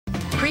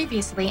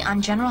Previously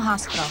on General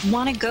Hospital.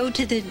 Want to go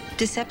to the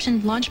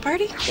Deception launch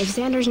party? If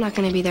Xander's not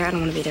going to be there, I don't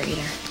want to be there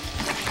either.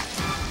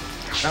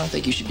 I don't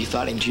think you should be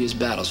fighting Gia's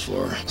battles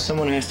for her.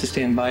 Someone has to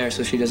stand by her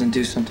so she doesn't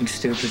do something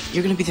stupid.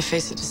 You're gonna be the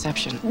face of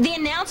Deception. The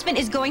announcement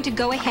is going to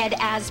go ahead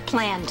as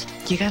planned.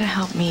 You gotta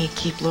help me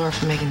keep Laura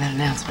from making that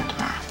announcement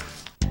tomorrow.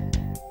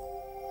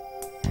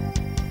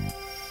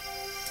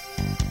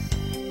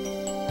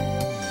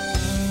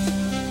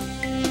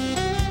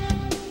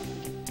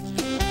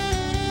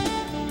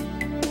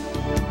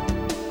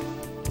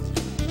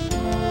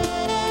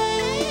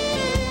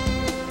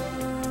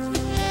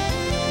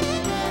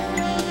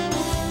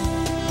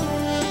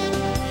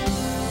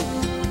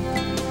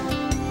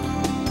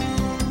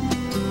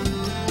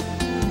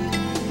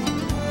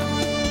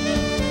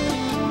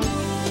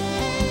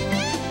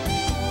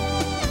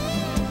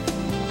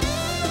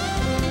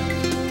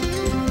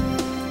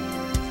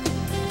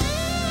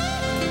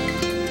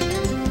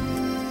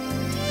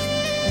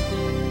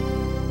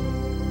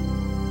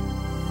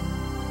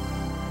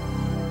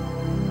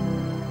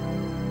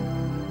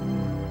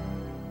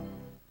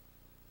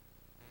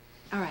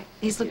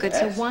 These look good.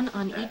 So one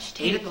on each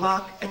table. 8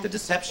 o'clock at the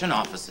Deception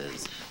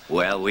offices.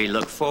 Well, we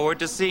look forward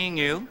to seeing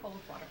you.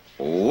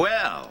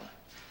 Well,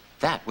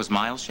 that was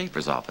Miles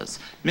Schaefer's office.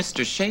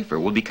 Mr. Schaefer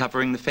will be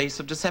covering the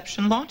Face of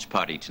Deception launch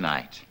party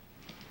tonight.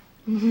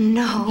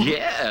 No.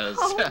 Yes.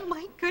 Oh,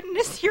 my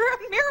goodness. You're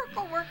a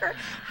miracle worker.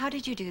 How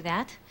did you do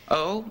that?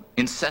 Oh,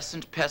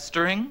 incessant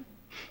pestering?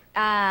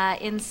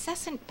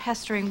 Incessant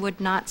pestering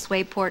would not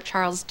sway Port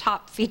Charles'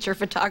 top feature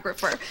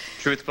photographer.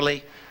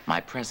 Truthfully, my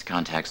press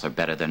contacts are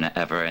better than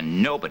ever,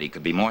 and nobody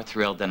could be more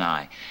thrilled than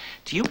I.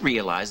 Do you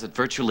realize that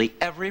virtually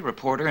every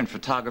reporter and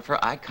photographer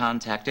I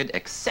contacted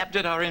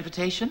accepted our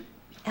invitation?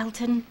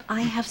 Elton,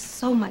 I have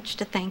so much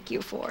to thank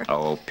you for.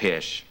 Oh,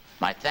 pish.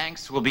 My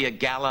thanks will be a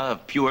gala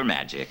of pure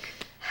magic.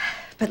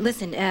 But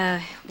listen,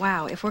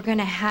 wow, if we're going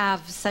to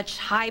have such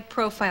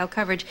high-profile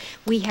coverage,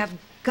 we have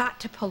got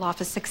to pull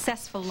off a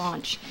successful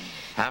launch.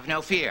 Have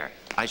no fear.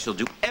 I shall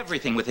do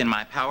everything within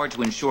my power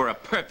to ensure a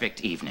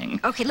perfect evening.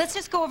 Okay, let's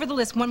just go over the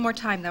list one more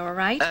time, though, all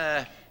right?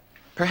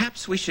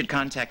 Perhaps we should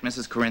contact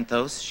Mrs.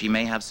 Corinthos. She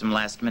may have some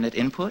last-minute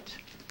input.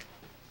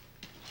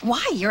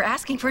 Why? You're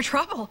asking for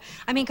trouble.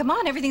 I mean, come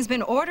on, everything's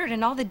been ordered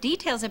and all the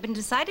details have been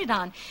decided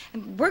on.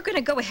 And we're going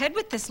to go ahead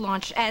with this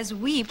launch as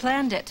we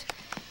planned it.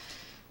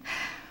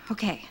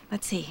 Okay,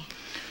 let's see.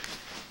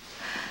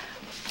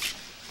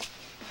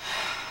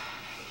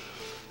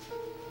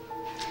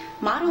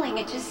 Modeling,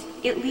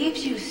 it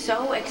leaves you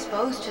so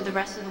exposed to the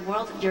rest of the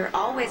world. You're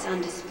always on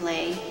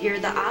display. You're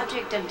the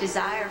object of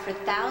desire for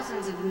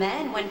thousands of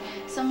men when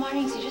some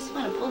mornings you just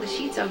want to pull the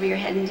sheets over your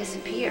head and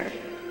disappear.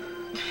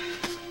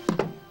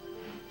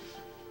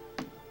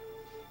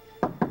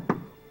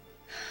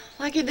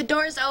 Lucky the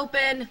door's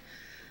open,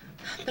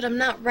 but I'm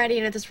not ready,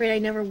 and at this rate I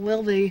never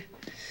will be.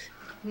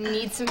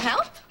 Need some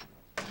help?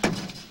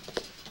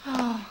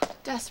 Oh,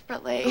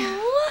 desperately.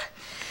 Oh.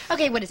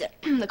 Okay, what is it?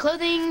 The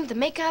clothing, the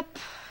makeup,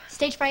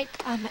 stage fright?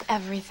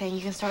 Everything.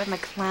 You can start with my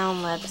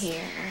clown lips.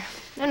 Here.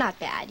 They're not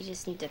bad. You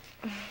just need to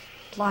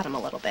blot them a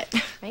little bit,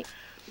 right?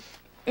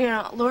 You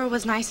know, Laura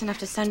was nice enough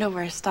to send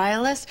over a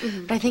stylist,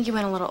 but I think you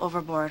went a little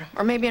overboard.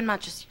 Or maybe I'm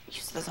not just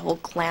used to this whole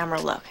glamour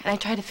look. And I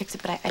tried to fix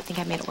it, but I think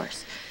I made it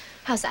worse.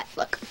 How's that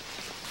look?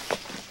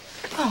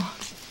 Oh,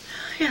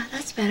 yeah,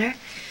 that's better.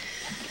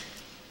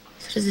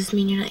 So does this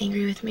mean you're not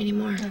angry with me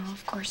anymore? No,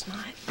 of course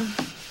not.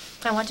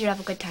 I want you to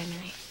have a good time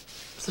tonight.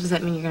 So does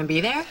that mean you're gonna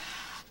be there?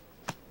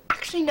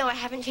 Actually, no, I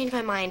haven't changed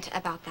my mind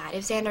about that.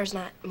 If Xander's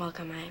not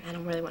welcome, I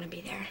don't really want to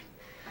be there.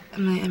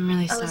 I'm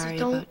really Alyssa, sorry,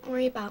 don't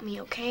worry about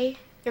me, okay?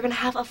 You're gonna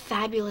have a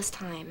fabulous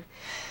time.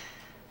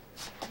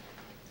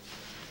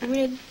 I'm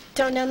gonna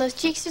tone down those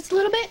cheeks just a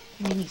little bit.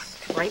 Any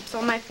stripes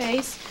on my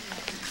face?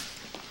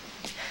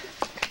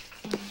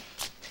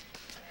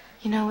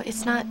 You know,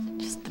 it's not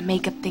just the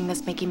makeup thing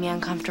that's making me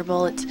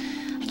uncomfortable.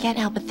 I can't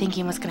help but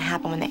thinking what's gonna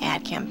happen when the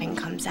ad campaign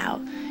comes out.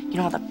 You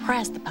know, all the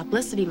press, the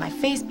publicity, my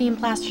face being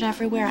plastered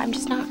everywhere. I'm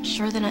just not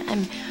sure that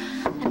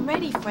I'm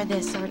ready for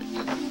this. Or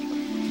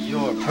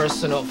Your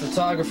personal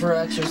photographer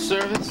at your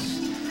service.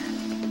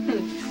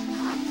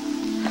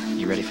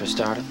 You ready for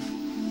stardom?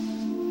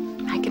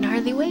 I can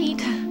hardly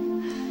wait.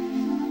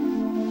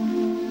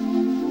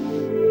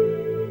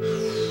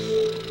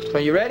 Are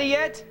you ready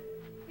yet?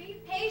 Be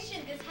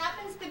patient. This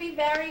happens to be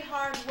very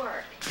hard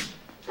work.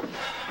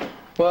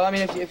 Well, I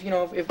mean, if you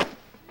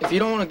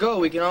don't want to go,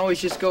 we can always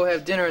just go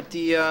have dinner at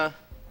the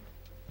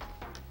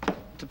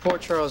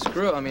Port Charles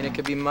Grill. I mean, it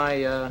could be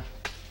my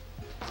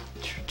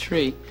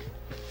treat.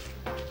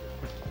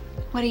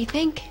 What do you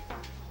think?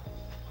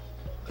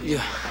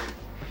 Yeah.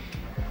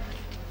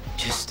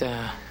 Just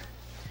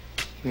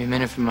give me a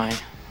minute for my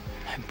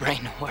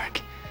brain to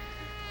work.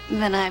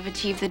 Then I've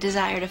achieved the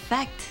desired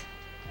effect.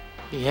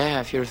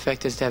 Yeah, if your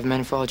effect is to have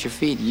men fall at your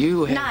feet,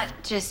 you have... Not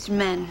just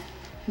men.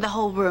 The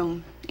whole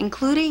room.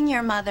 Including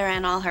your mother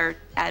and all her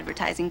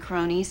advertising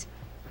cronies.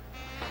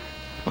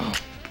 Well,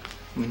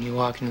 when you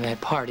walk into that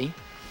party,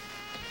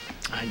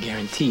 I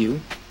guarantee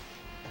you,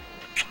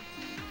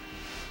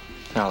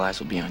 all eyes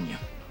will be on you.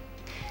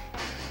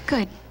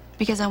 Good,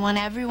 because I want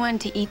everyone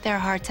to eat their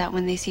hearts out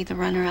when they see the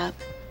runner-up.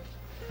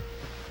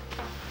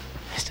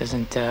 This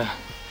doesn't, have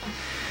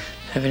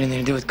anything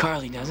to do with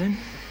Carly, does it?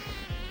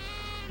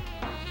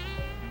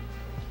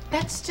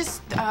 That's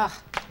just,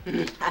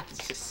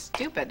 that's just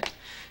stupid.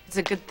 It's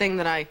a good thing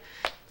that I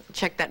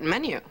checked that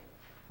menu.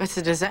 It's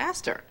a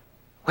disaster.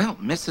 Well,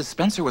 Mrs.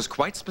 Spencer was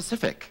quite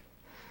specific.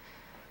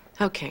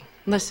 Okay,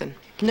 listen.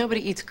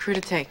 Nobody eats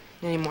crudité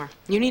anymore.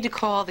 You need to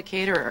call the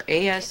caterer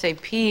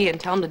ASAP and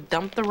tell him to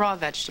dump the raw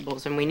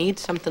vegetables. And we need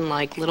something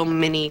like little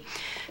mini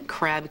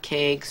crab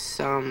cakes,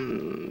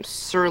 some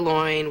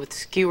sirloin with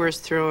skewers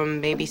through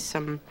them, maybe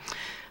some,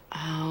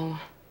 oh,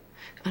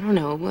 I don't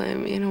know,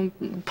 you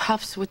know,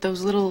 puffs with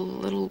those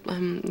little,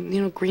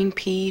 you know, green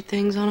pea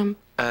things on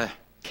them.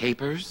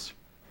 Capers?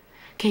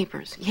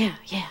 Capers, yeah,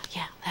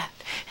 that.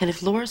 And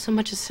if Laura so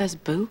much as says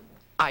boo?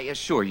 I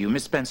assure you,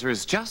 Miss Spencer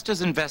is just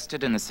as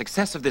invested in the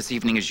success of this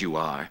evening as you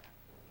are.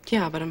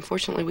 Yeah, but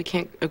unfortunately we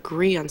can't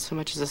agree on so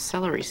much as a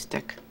celery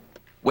stick.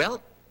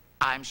 Well,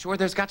 I'm sure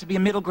there's got to be a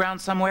middle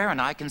ground somewhere, and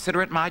I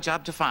consider it my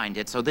job to find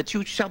it so that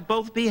you shall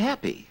both be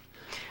happy.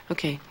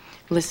 Okay,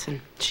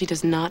 listen, she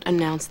does not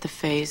announce the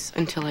phase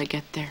until I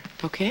get there,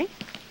 okay?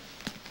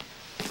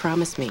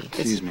 Promise me.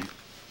 Excuse me.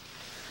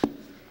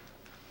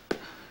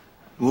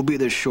 We'll be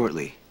there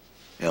shortly,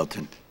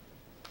 Elton.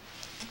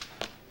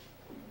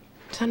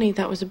 Sonny,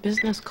 that was a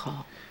business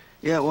call.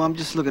 Yeah, well, I'm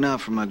just looking out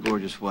for my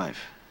gorgeous wife.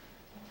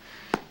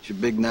 It's your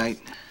big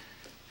night.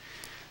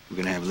 We're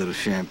gonna have a little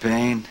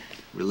champagne,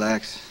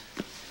 relax.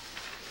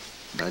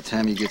 By the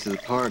time you get to the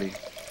party...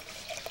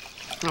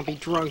 I'll be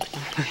drunk.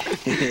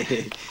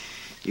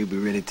 You'll be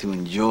ready to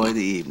enjoy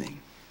the evening.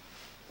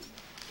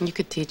 You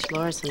could teach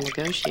Laura some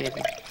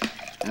negotiating.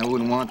 I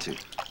wouldn't want to.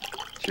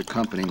 It's your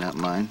company, not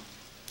mine.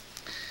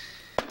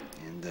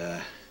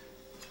 And,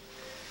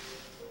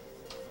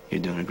 you're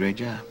doing a great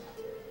job.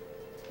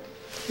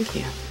 Thank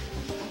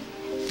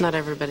you. Not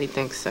everybody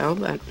thinks so,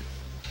 but...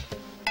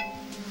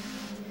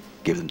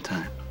 Give them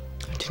time.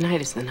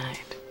 Tonight is the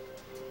night.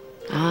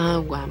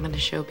 Well, I'm gonna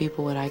show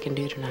people what I can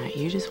do tonight.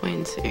 You just wait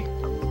and see.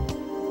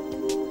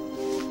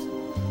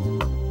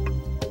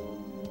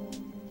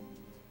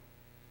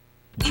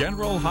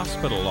 General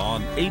Hospital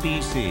on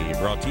ABC,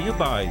 brought to you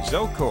by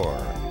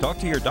Zocor. Talk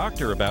to your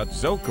doctor about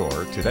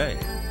Zocor today.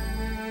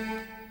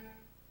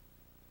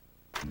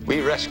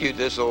 We rescued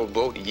this old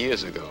boat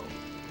years ago.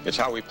 It's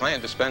how we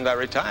planned to spend our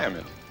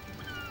retirement.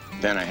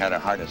 Then I had a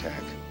heart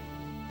attack.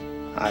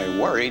 I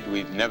worried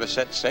we'd never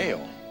set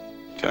sail.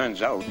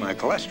 Turns out my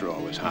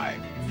cholesterol was high.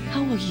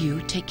 How will you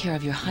take care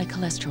of your high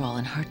cholesterol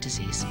and heart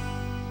disease?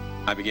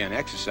 I began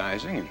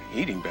exercising and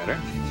eating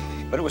better,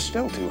 but it was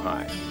still too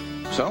high.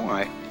 So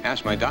I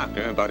asked my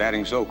doctor about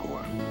adding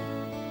Zocor.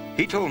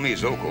 He told me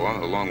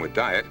Zocor, along with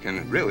diet,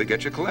 can really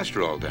get your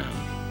cholesterol down.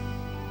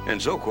 And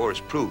Zocor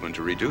is proven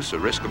to reduce the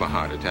risk of a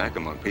heart attack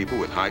among people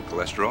with high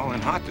cholesterol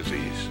and heart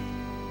disease.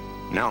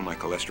 Now my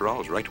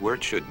cholesterol is right where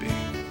it should be.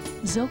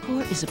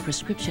 Zocor is a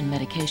prescription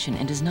medication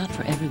and is not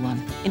for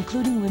everyone,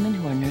 including women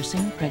who are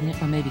nursing,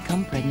 pregnant, or may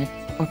become pregnant,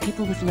 or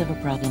people with liver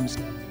problems.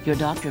 Your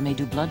doctor may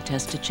do blood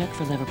tests to check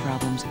for liver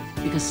problems.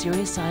 Because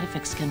serious side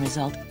effects can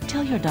result,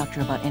 tell your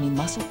doctor about any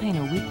muscle pain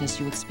or weakness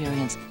you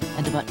experience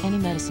and about any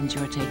medicines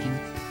you are taking.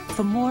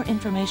 For more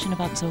information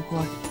about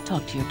Zocor,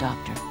 talk to your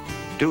doctor.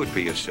 Do it for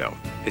yourself.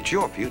 It's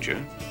your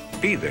future.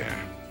 Be there.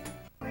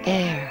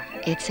 Air.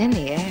 It's in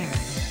the air.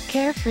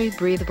 Carefree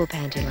breathable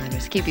panty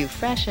liners keep you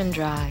fresh and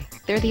dry.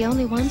 They're the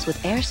only ones with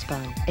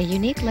AirSpun, a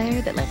unique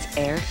layer that lets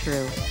air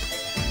through.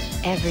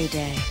 Every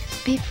day,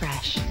 be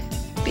fresh.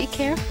 Be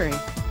carefree.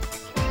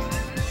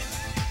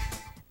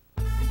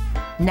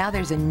 Now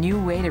there's a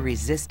new way to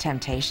resist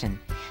temptation.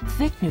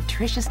 Thick,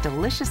 nutritious,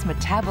 delicious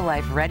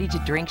Metabolife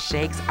ready-to-drink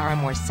shakes are a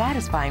more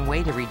satisfying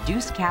way to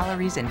reduce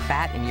calories and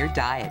fat in your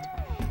diet.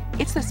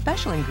 It's the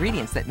special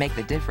ingredients that make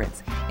the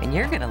difference, and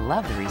you're gonna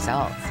love the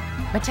results.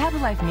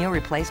 Metabolife meal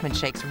replacement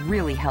shakes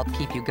really help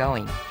keep you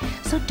going.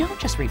 So don't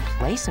just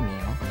replace a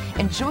meal.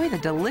 Enjoy the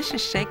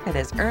delicious shake that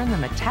has earned the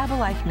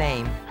Metabolife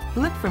name.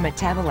 Look for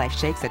Metabolife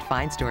shakes at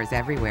fine stores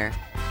everywhere.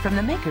 From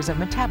the makers of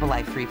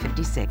Metabolife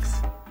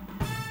 356.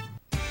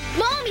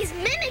 Mommy's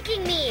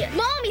mimicking me!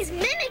 Mommy's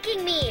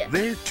mimicking me!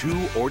 They're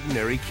two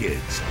ordinary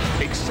kids,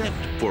 except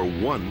for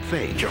one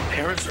thing. Your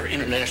parents are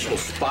international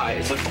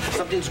spies.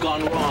 Something's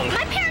gone wrong.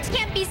 My parents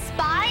can't be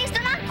spies!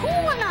 They're not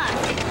cool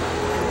enough!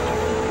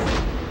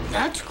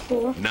 That's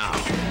cool. Now,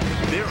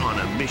 they're on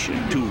a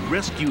mission to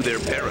rescue their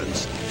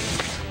parents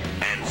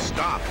and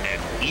stop an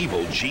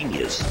evil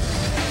genius.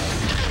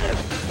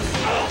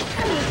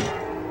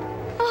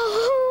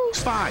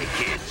 Spy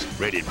Kids,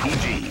 rated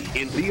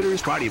PG, in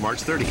theaters Friday,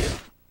 March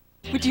 30th.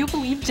 Would you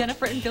believe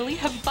Jennifer and Billy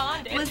have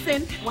bonded?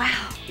 Listen,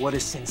 wow. What a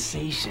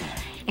sensation.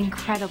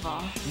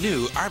 Incredible.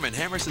 New Arm &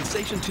 Hammer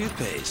Sensation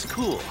Toothpaste.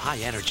 Cool, high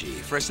energy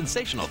for a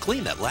sensational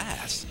clean that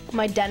lasts.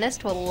 My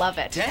dentist will love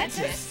it.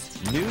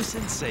 Dentist? New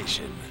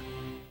sensation.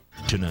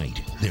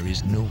 Tonight, there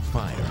is no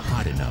fire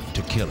hot enough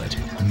to kill it.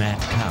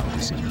 Mad cow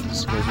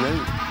disease. There's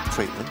no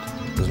treatment.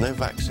 There's no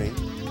vaccine.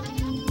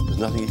 There's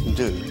nothing you can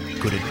do.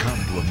 Could it come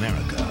to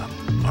America?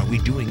 Are we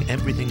doing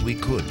everything we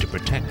could to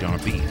protect our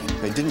beef?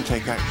 They didn't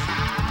take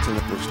action until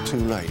it was too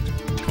late.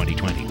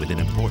 2020 with an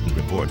important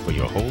report for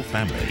your whole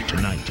family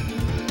tonight.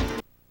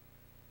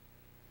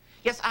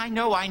 Yes, I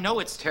know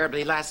it's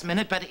terribly last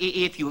minute, but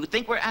if you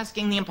think we're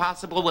asking the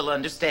impossible, we'll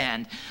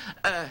understand.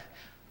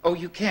 Oh,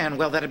 you can?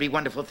 Well, that'd be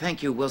wonderful.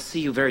 Thank you. We'll see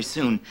you very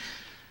soon.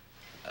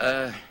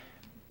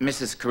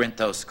 Mrs.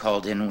 Corinthos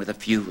called in with a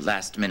few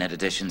last-minute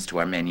additions to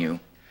our menu.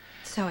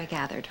 So I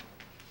gathered.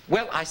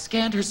 Well, I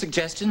scanned her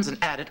suggestions and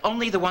added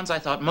only the ones I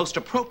thought most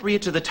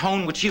appropriate to the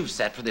tone which you've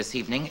set for this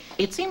evening.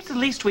 It seems the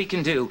least we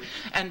can do.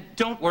 And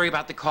don't worry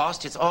about the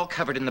cost. It's all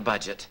covered in the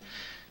budget.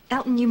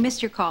 Elton, you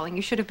missed your calling.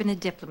 You should have been a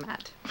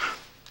diplomat.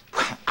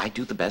 I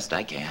do the best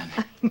I can.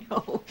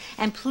 No.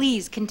 And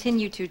please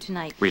continue to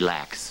tonight.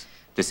 Relax.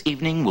 This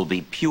evening will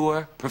be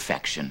pure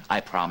perfection.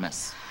 I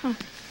promise. I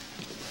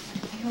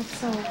hope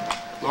so.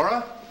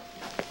 Laura?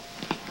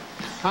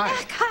 Hi.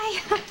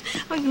 Hi.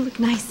 Oh, you look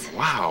nice.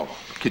 Wow.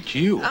 Look at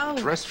you. Oh.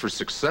 Dressed for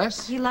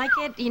success? You like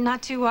it? You're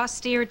not too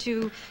austere,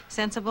 too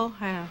sensible?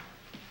 I don't know.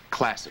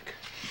 Classic.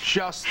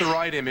 Just the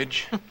right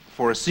image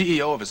for a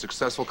CEO of a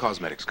successful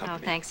cosmetics Oh,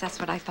 company. thanks. That's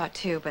what I thought,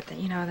 too. But,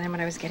 then when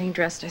I was getting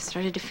dressed, I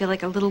started to feel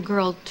like a little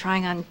girl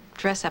trying on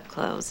dress-up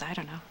clothes. I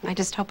don't know. I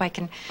just hope I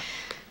can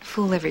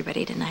fool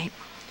everybody tonight.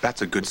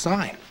 That's a good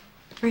sign.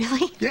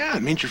 Really? Yeah,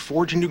 it means you're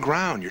forging new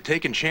ground. You're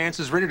taking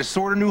chances, ready to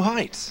soar to new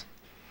heights.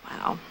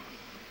 Wow.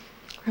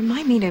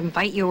 Remind me to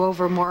invite you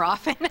over more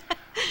often.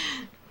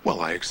 Well,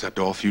 I accept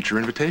all future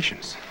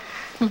invitations.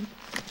 Here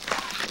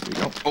you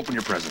go. Open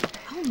your present.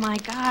 Oh, my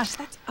gosh.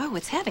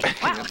 it's heavy.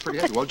 Wow. That's pretty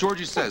heavy. Well,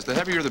 Georgie says the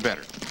heavier the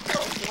better. Oh,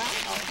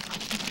 wow.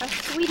 How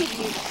sweet of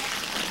you.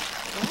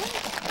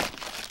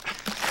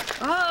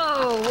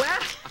 Oh,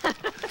 wow.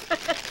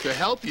 To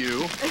help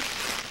you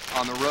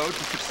on the road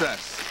to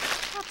success.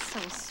 That's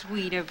so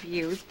sweet of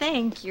you.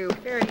 Thank you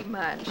very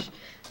much.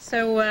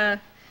 So,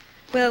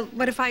 well,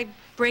 what if I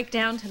break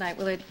down tonight?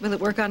 Will it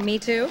work on me,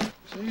 too?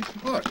 See,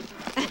 look.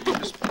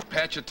 Just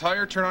patch a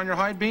tire, turn on your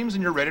high beams,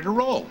 and you're ready to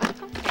roll.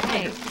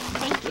 Okay.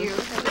 Thank you.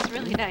 That was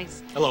really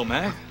nice. Hello,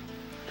 Mac.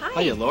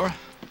 Hi. Hiya, Laura.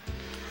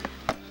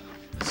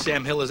 What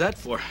Sam Hill is that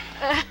for?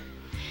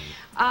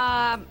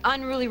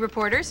 Unruly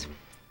reporters.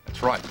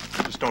 That's right.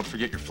 Just don't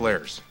forget your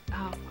flares.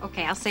 Oh,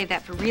 okay. I'll save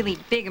that for really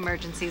big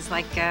emergencies,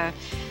 like,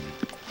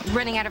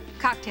 running out of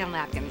cocktail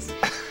napkins.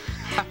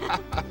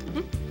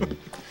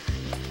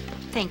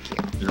 Thank you.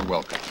 You're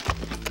welcome.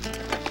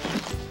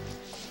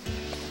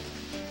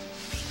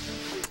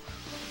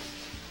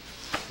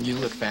 You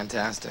look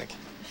fantastic.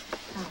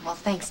 Oh, well,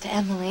 thanks to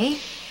Emily.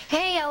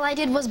 Hey, all I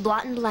did was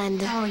blot and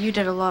blend. Oh, you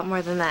did a lot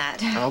more than that.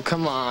 Oh,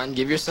 come on.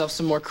 Give yourself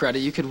some more credit.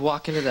 You could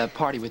walk into that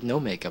party with no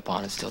makeup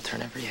on and still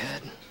turn every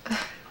head.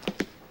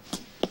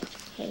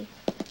 Hey.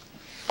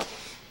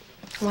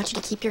 I want you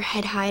to keep your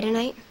head high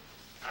tonight.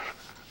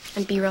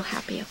 And be real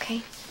happy,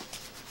 okay?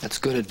 That's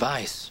good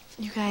advice.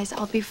 You guys,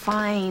 I'll be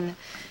fine.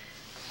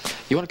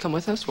 You want to come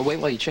with us? We'll wait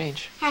while you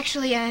change.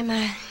 Actually,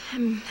 I'm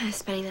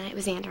spending the night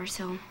with Xander,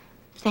 so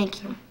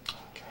thank you.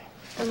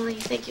 Emily,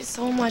 thank you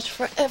so much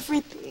for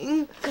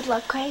everything. Good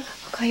luck, okay?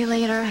 I'll call you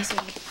later. Bye,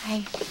 sweetie.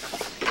 Bye.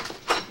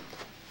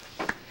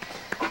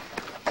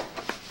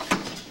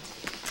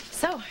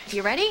 So,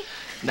 you ready?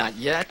 Not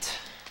yet.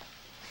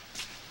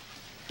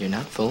 You're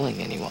not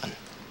fooling anyone.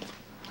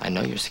 I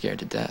know you're scared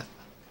to death.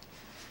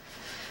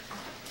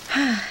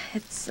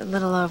 It's a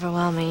little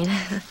overwhelming.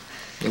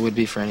 It would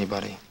be for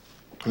anybody.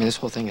 I mean, this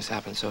whole thing has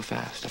happened so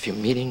fast. A few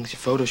meetings,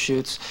 photo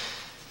shoots,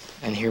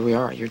 and here we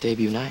are, your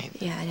debut night.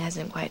 Yeah, it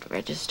hasn't quite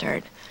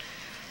registered.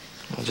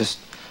 Well, just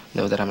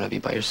know that I'm going to be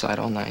by your side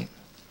all night.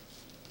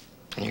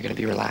 And you're going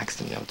to be relaxed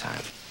in no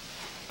time.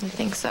 I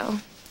think so.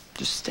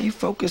 Just stay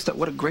focused on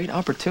what a great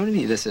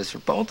opportunity this is for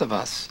both of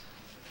us.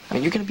 I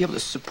mean, you're going to be able to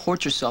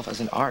support yourself as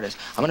an artist.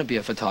 I'm going to be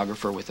a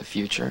photographer with a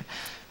future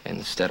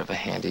instead of a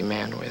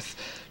handyman with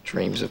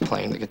dreams of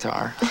playing the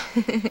guitar.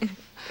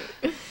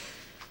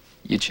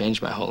 You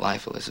changed my whole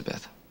life,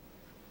 Elizabeth.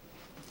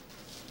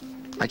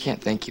 I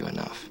can't thank you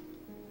enough.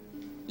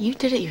 You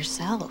did it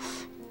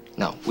yourself.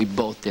 No, we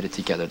both did it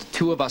together. The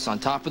two of us on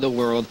top of the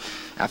world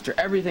after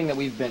everything that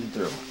we've been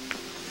through.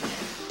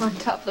 On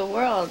top of the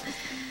world.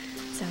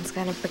 Sounds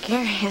kind of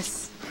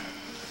precarious.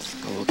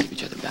 But we'll keep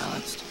each other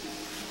balanced.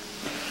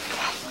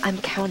 I'm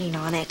counting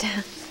on it.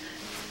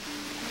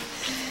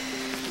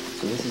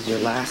 So this is your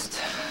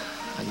last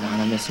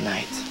anonymous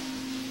night.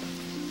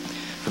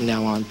 From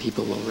now on,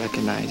 people will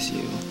recognize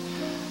you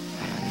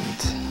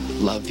and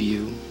love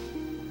you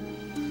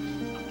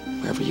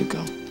wherever you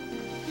go.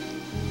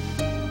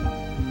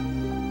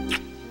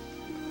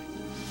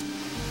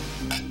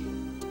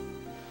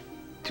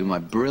 To my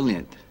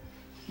brilliant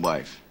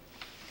wife.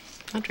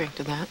 I'll drink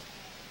to that.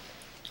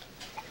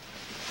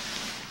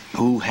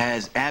 Who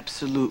has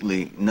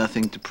absolutely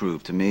nothing to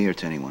prove to me or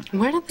to anyone.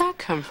 Where did that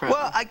come from?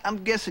 Well,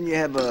 I'm guessing you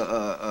have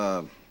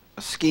a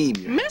scheme.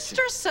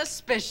 Mr.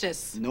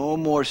 Suspicious. No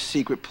more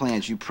secret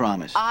plans, you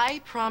promise.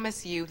 I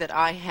promise you that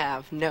I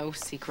have no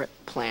secret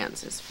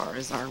plans as far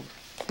as our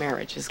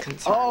marriage is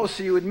concerned. Oh,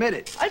 so you admit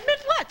it?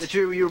 Admit what? That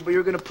you're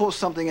going to pull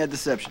something at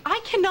deception. I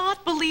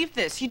cannot believe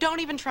this. You don't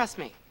even trust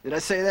me. Did I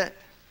say that?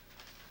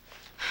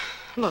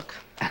 Look,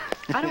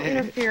 I don't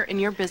interfere in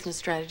your business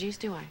strategies,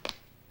 do I?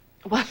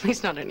 Well, at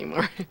least not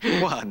anymore.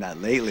 Well, not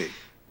lately.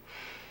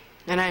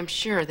 And I'm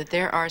sure that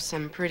there are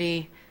some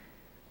pretty,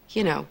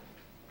 you know,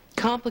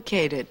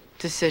 complicated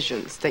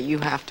decisions that you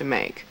have to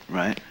make.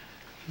 Right.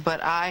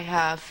 But I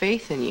have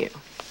faith in you.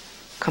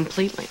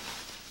 Completely.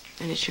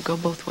 And it should go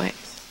both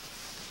ways.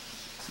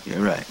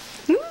 You're right.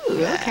 Ooh,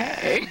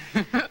 okay.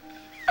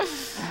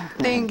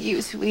 Thank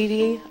you,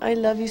 sweetie. I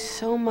love you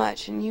so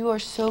much, and you are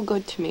so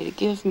good to me to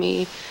give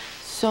me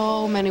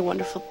so many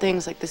wonderful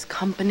things like this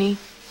company.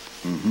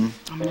 Mm-hmm.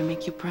 I'm gonna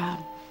make you proud.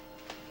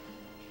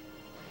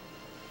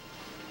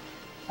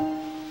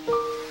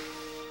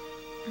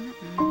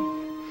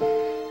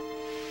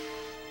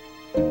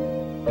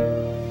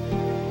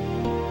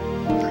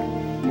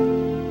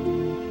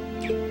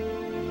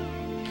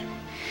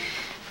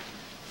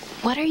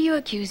 What are you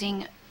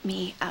accusing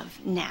me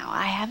of now?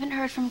 I haven't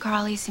heard from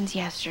Carly since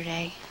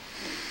yesterday.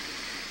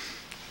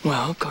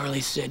 Well,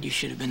 Carly said you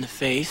should have been the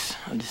face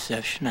of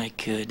deception. I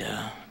could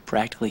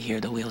practically hear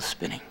the wheels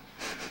spinning.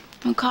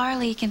 Well,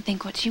 Carly can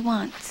think what she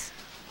wants.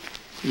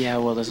 Yeah,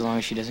 well, as long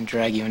as she doesn't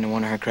drag you into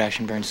one of her crash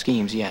and burn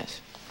schemes,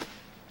 yes.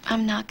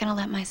 I'm not gonna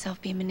let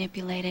myself be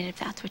manipulated if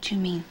that's what you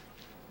mean.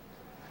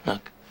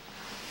 Look,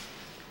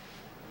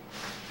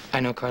 I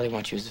know Carly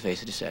wants you as the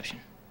face of deception.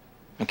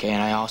 Okay,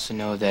 and I also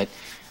know that,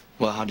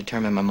 well, how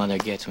determined my mother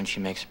gets when she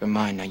makes up her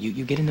mind. Now,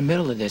 you get in the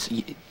middle of this,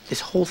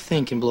 this whole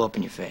thing can blow up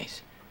in your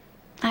face.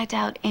 I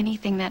doubt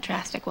anything that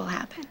drastic will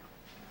happen.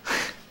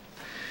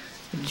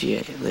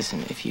 Gee, listen,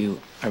 if you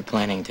are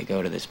planning to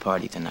go to this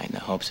party tonight in the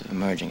hopes of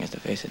emerging as the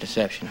face of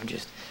deception,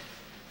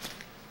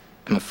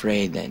 I'm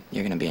afraid that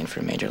you're gonna be in for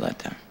a major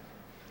letdown.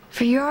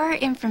 For your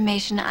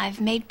information, I've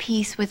made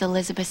peace with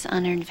Elizabeth's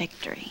unearned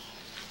victory.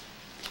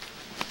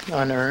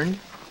 Unearned?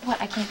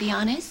 What, I can't be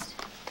honest?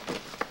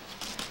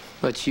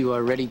 But you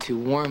are ready to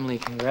warmly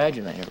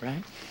congratulate her,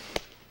 right?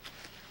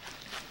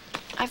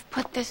 I've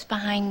put this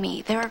behind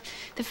me.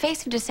 The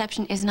face of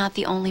deception is not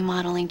the only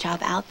modeling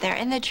job out there.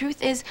 And the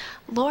truth is,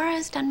 Laura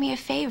has done me a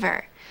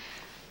favor.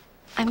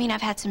 I mean,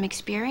 I've had some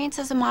experience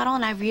as a model,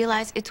 and I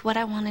realize it's what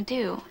I want to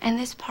do. And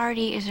this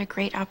party is a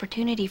great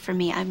opportunity for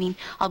me. I mean,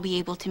 I'll be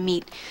able to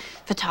meet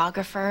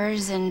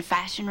photographers and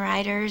fashion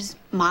writers,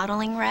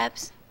 modeling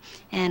reps,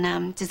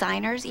 and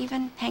designers,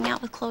 even hang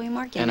out with Chloe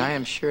Morgan. And I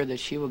am sure that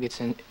she will get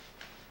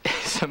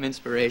some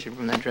inspiration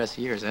from that dress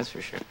of yours, that's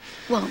for sure.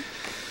 Well,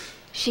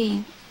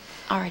 she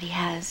already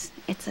has.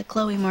 It's a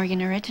Chloe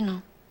Morgan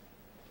original.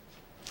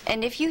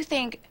 And if you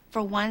think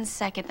for 1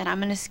 second that I'm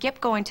going to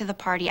skip going to the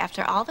party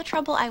after all the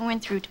trouble I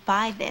went through to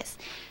buy this,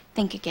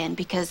 think again,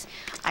 because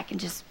I can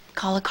just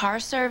call a car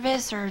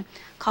service or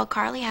call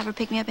Carly, have her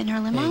pick me up in her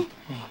limo.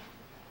 Hey.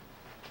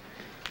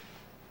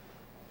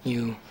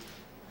 You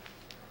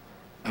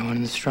are one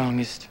of the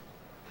strongest,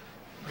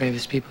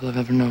 bravest people I've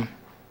ever known.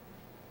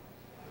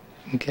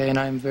 Okay, and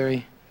I'm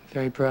very,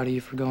 very proud of you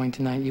for going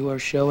tonight. You are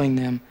showing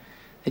them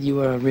that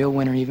you are a real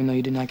winner even though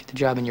you did not get the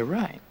job, and you're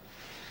right.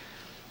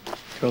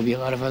 There will be a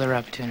lot of other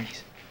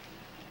opportunities.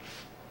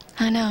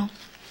 I know.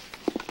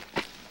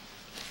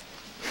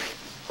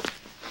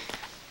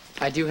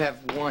 I do have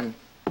one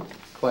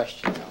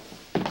question,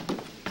 though.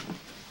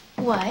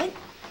 What?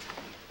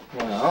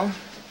 Well,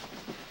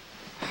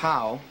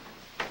 how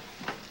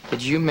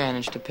did you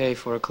manage to pay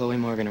for a Chloe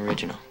Morgan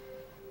original?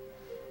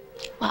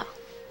 Well,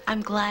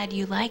 I'm glad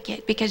you like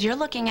it, because you're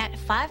looking at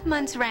 5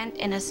 months' rent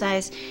in a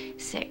size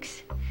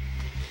 6.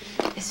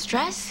 This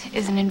dress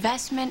is an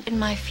investment in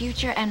my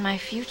future, and my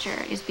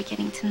future is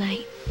beginning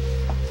tonight.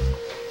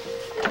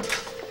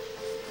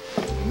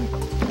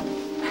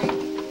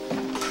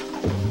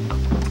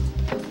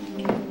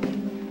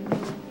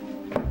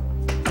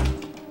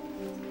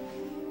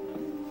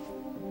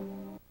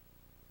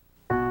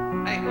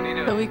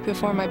 The week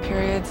before my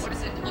periods,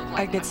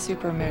 I'd get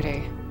super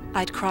moody.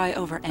 I'd cry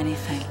over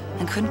anything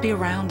and couldn't be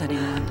around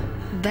anyone.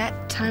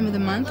 That time of the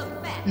month,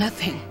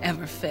 nothing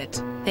ever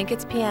fit. Think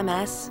it's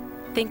PMS?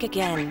 Think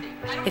again.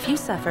 If you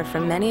suffer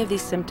from many of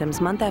these symptoms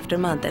month after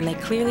month and they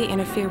clearly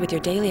interfere with your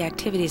daily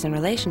activities and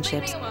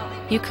relationships,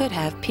 you could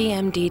have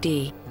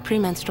PMDD,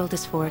 premenstrual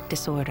dysphoric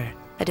disorder,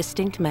 a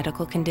distinct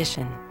medical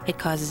condition. It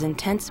causes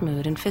intense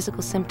mood and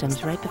physical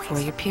symptoms right before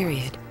your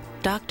period.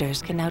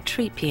 Doctors can now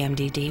treat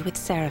PMDD with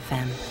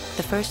Sarafem,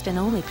 the first and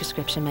only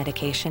prescription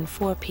medication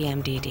for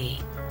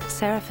PMDD.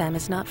 Sarafem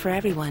is not for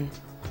everyone.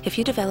 If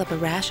you develop a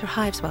rash or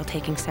hives while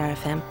taking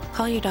Sarafem,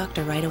 call your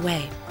doctor right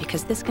away,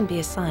 because this can be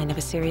a sign of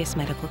a serious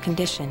medical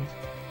condition.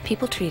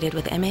 People treated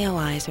with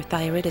MAOIs or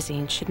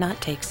thiouridazine should not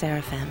take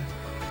Sarafem.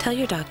 Tell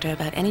your doctor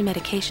about any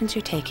medications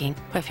you're taking,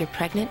 or if you're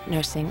pregnant,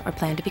 nursing, or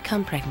plan to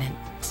become pregnant.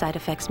 Side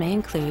effects may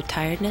include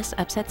tiredness,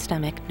 upset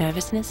stomach,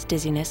 nervousness,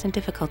 dizziness, and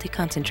difficulty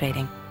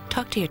concentrating.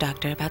 Talk to your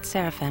doctor about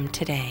Sarafem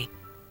today.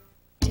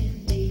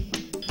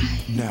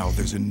 Now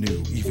there's a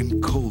new, even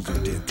colder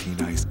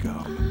Dentyne Ice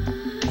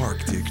Gum.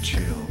 Arctic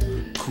Chill.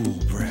 Cool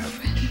breath.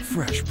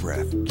 Fresh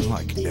breath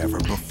like never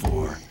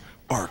before.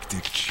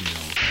 Arctic Chill.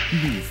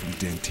 New from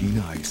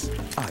Dentyne Ice.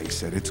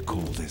 Ice at its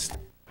coldest.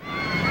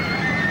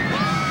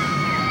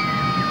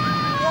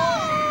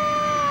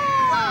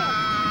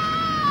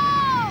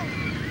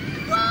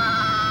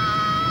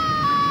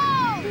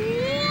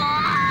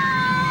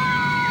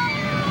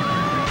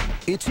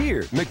 It's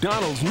here,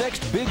 McDonald's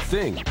next big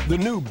thing, the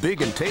new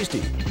Big and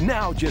Tasty.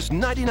 Now just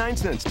 99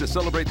 cents to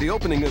celebrate the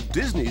opening of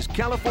Disney's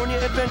California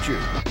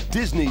Adventure,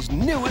 Disney's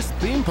newest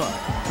theme park,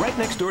 right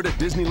next door to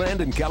Disneyland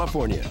in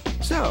California.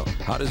 So,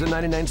 how does a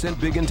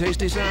 99-cent Big and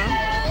Tasty sound?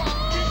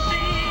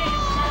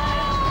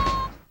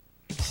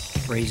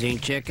 Freezing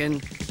chicken?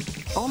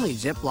 Only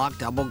Ziploc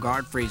double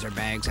guard freezer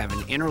bags have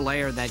an inner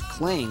layer that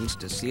clings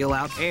to seal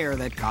out air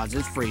that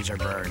causes freezer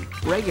burn.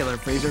 Regular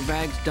freezer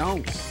bags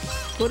don't.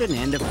 Put an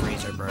end to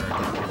freezer burn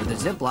with a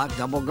Ziploc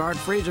double guard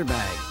freezer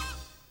bag.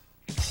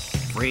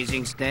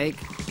 Freezing steak?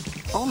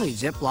 Only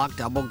Ziploc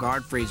double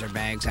guard freezer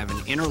bags have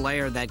an inner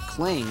layer that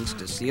clings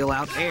to seal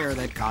out air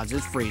that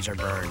causes freezer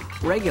burn.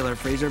 Regular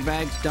freezer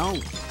bags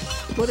don't.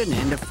 Put an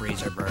end to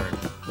freezer burn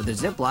with a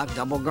Ziploc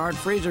double guard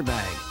freezer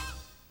bag.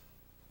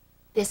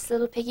 This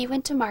little piggy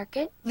went to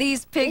market.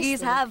 These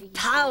piggies have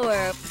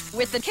power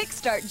with the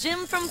Kickstart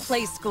Gym from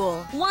Play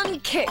School. One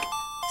kick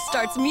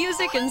starts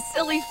music and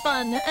silly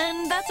fun,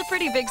 and that's a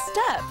pretty big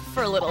step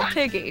for little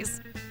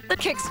piggies. The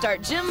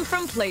Kickstart Gym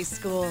from Play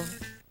School.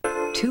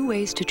 2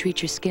 ways to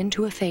treat your skin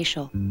to a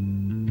facial.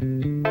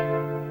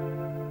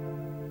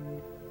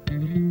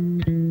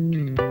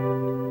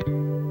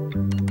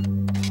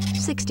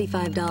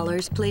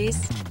 $65, please.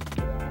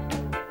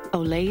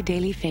 Olay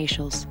Daily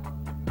Facials.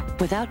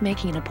 Without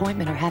making an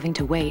appointment or having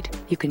to wait,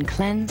 you can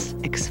cleanse,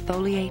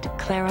 exfoliate,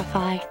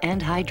 clarify, and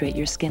hydrate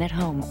your skin at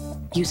home.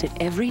 Use it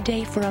every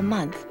day for a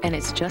month, and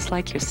it's just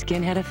like your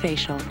skin had a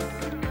facial.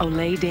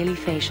 Olay Daily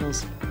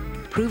Facials.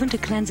 Proven to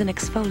cleanse and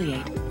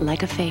exfoliate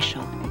like a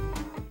facial.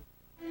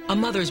 A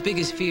mother's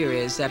biggest fear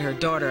is that her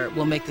daughter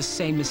will make the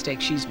same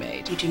mistake she's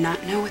made. You do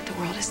not know what the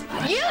world is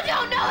like. You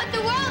don't know what the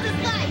world is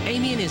like!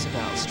 Amy and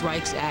Isabel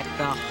strikes at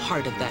the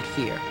heart of that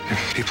fear.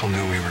 If people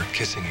knew we were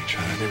kissing each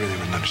other, they really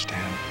wouldn't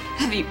understand.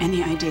 Have you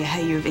any idea how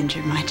you've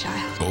injured my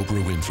child?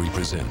 Oprah Winfrey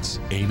presents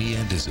Amy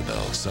and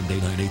Isabel, Sunday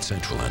night, 8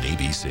 Central on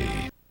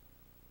ABC.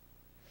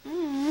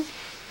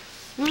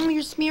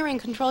 You're smearing.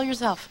 Control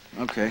yourself.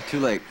 Okay, too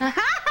late. You're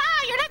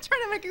not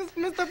trying to make us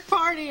miss the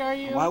party, are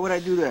you? Why would I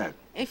do that?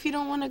 If you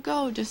don't want to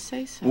go, just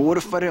say so. Well, what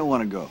if I didn't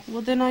want to go?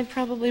 Well, then I'd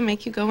probably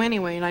make you go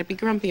anyway, and I'd be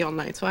grumpy all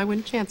night, so I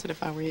wouldn't chance it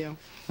if I were you.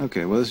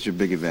 Okay, well, this is your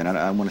big event.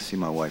 I want to see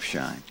my wife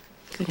shine.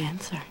 Good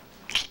answer.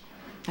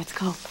 Let's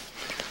go.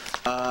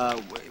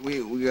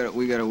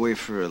 We gotta wait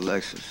for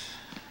Alexis.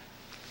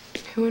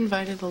 Who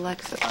invited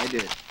Alexis? I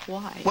did.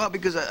 Why? Well,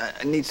 because I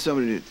need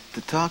somebody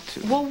to talk to.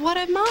 Well, what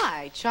am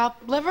I?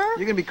 Chopped liver?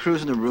 You're gonna be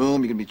cruising the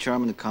room. You're gonna be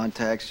charming the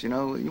contacts. You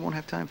know, you won't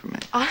have time for me.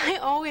 I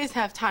always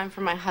have time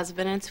for my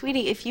husband. And,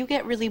 sweetie, if you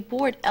get really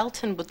bored,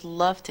 Elton would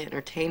love to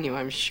entertain you,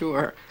 I'm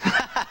sure.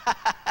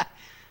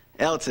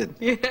 Elton.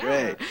 Yeah.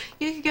 Great.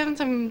 You could give him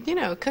some, you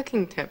know,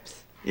 cooking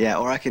tips. Yeah,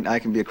 or I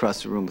can be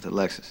across the room with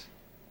Alexis.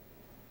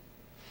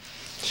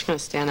 She's gonna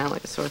stand out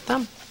like a sore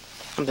thumb.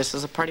 And this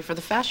is a party for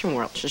the fashion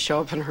world. She'll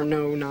show up in her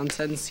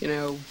no-nonsense, you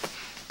know,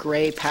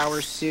 gray power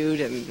suit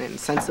and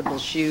sensible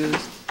shoes.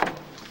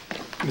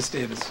 Miss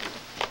Davis.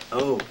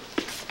 Oh.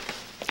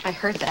 I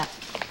heard that.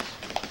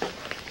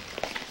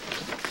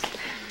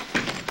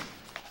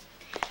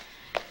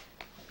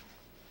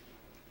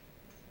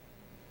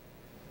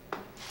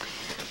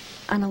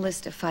 On a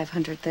list of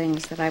 500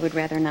 things that I would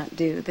rather not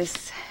do,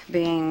 this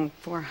being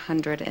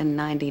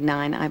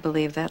 499, I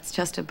believe that's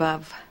just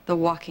above the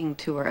walking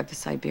tour of the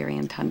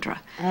Siberian tundra.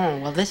 Oh,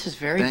 well, this is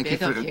very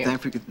big of you.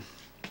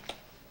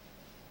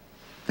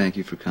 Thank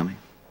you for coming.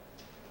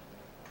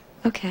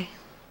 Okay.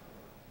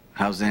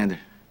 How's Xander?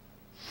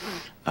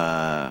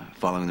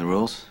 Following the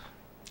rules?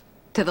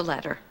 To the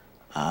letter.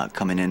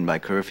 Coming in by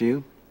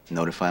curfew?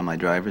 Notify my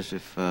drivers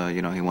if,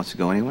 you know, he wants to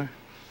go anywhere?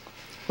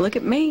 Look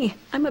at me.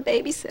 I'm a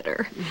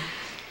babysitter.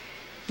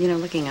 You know,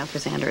 looking out for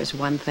Xander is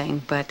one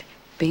thing, but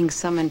being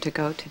summoned to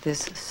go to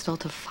this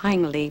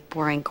stultifyingly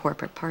boring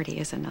corporate party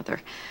is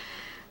another.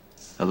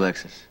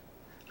 Alexis,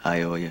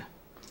 I owe you.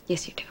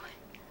 Yes, you do.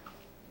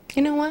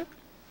 You know what?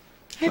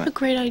 I have a What?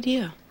 great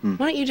idea. Why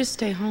don't you just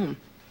stay home?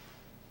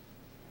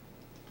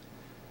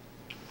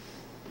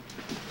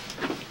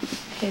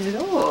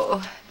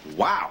 Hello.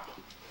 Wow.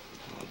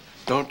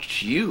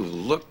 Don't you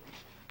look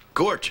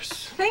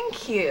gorgeous?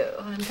 Thank you.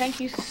 And thank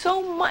you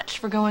so much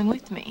for going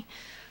with me.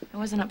 I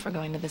wasn't up for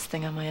going to this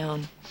thing on my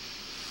own.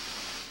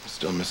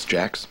 Still Miss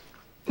Jax?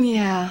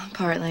 Yeah,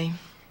 partly.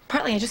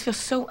 Partly, I just feel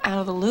so out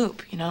of the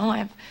loop, you know? I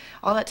have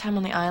all that time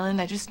on the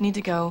island. I just need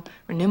to go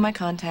renew my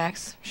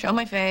contacts, show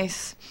my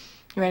face.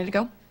 You ready to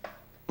go?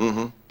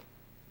 Mm-hmm.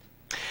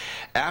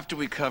 After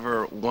we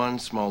cover one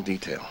small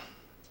detail.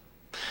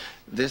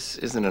 This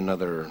isn't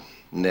another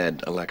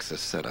Ned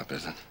Alexis setup,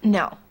 is it?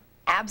 No.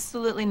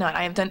 Absolutely not.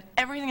 I have done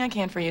everything I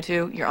can for you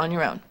two. You're on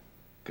your own.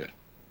 Good.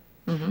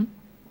 Mm-hmm.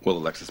 Will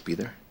Alexis be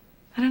there?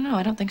 I don't know.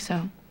 I don't think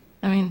so.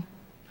 I mean,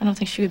 I don't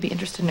think she would be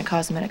interested in a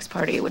cosmetics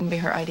party. It wouldn't be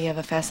her idea of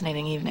a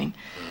fascinating evening.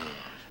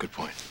 Good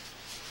point.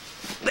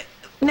 But,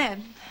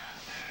 Ned,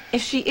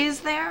 if she is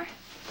there,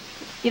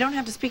 you don't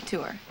have to speak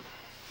to her.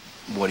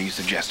 What are you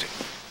suggesting?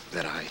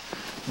 That I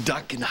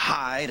duck and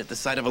hide at the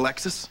sight of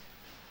Alexis?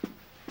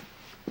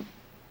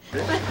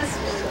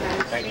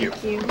 Thank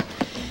you.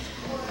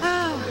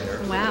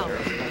 Oh, wow.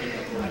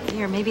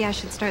 Here, maybe I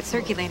should start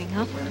circulating,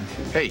 huh?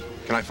 Hey,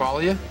 can I follow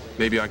you?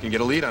 Maybe I can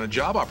get a lead on a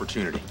job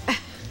opportunity.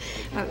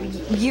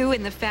 You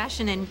in the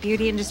fashion and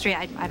beauty industry,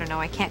 I don't know,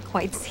 I can't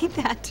quite see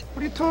that.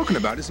 What are you talking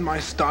about? Isn't my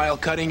style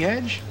cutting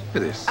edge?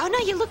 Look at this. Oh, no,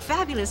 you look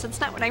fabulous. That's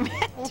not what I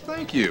meant. Well,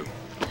 thank you.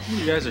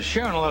 You guys are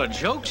sharing a lot of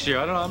jokes here.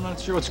 I'm not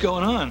sure what's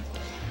going on.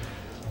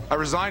 I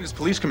resigned as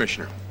police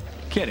commissioner.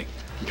 Kidding.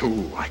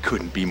 Ooh, I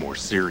couldn't be more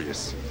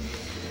serious.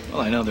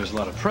 Well, I know there's a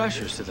lot of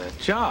pressures to that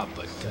job,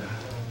 but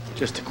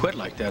just to quit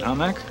like that, huh,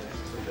 Mac?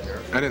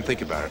 I didn't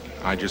think about it.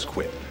 I just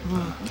quit.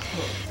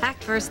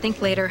 Act first,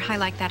 think later. I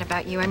like that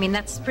about you. I mean,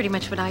 that's pretty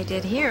much what I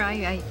did here.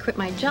 I quit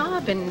my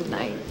job and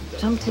I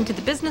jumped into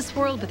the business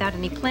world without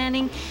any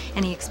planning,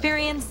 any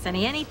experience,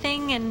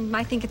 anything, and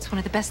I think it's one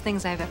of the best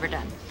things I've ever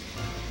done.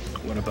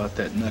 What about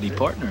that nutty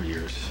partner of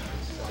yours?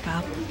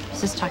 Well, I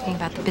was just talking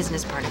about the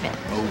business part of it.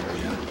 Oh,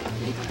 yeah.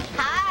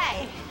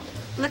 Hi.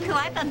 Look who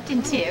I bumped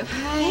into.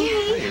 Hi.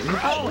 Amy.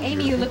 Oh,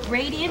 Amy, you look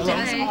radiant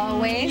as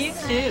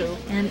always. You too.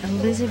 And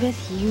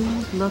Elizabeth, you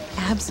look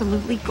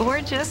absolutely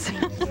gorgeous.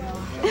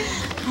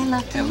 Hi,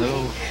 Lucky.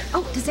 Hello.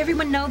 Oh, does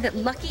everyone know that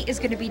Lucky is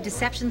going to be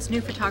Deception's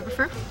new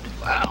photographer?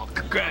 Wow,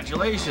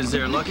 congratulations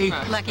there, Lucky.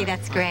 Lucky,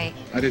 that's great.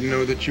 I didn't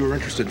know that you were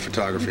interested in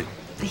photography.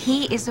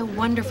 He is a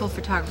wonderful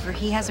photographer.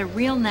 He has a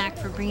real knack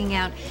for bringing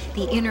out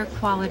the inner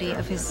quality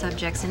of his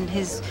subjects, and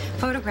his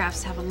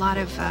photographs have a lot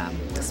of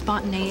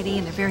spontaneity,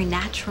 and they're very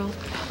natural.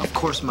 Of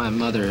course, my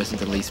mother isn't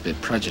the least bit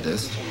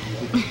prejudiced.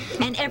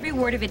 And every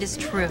word of it is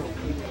true.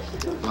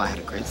 Well, I had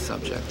a great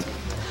subject.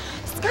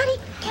 Scotty,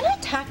 can I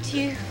talk to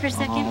you for a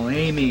second? Oh,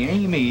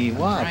 Amy,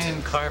 what?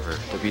 Brian Carver,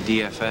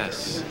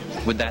 WDFS.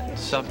 Would that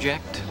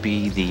subject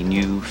be the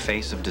new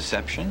face of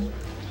deception?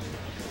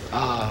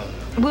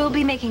 We'll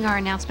be making our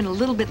announcement a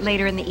little bit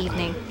later in the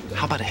evening.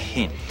 How about a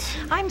hint?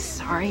 I'm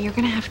sorry, you're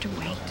gonna have to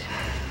wait.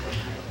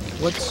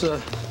 What's the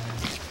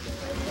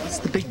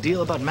big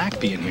deal about Mac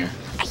being here?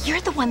 You're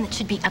the one that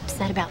should be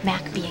upset about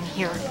Mac being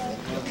here.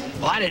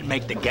 Well, I didn't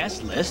make the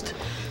guest list.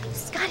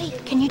 Scotty,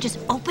 can you just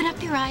open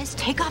up your eyes,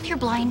 take off your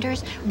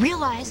blinders,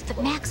 realize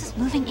that Max is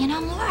moving in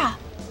on Laura?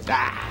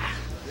 Ah.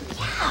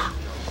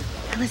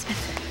 Yeah.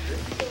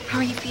 Elizabeth, how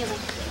are you feeling?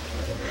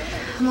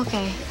 I'm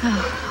okay.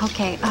 Oh,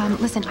 okay.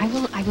 Listen, I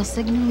will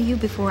signal you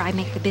before I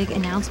make the big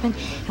announcement,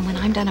 and when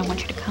I'm done, I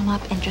want you to come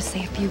up and just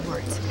say a few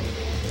words.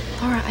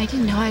 Laura, I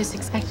didn't know I was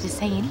expected to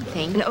say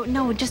anything.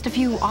 No, just a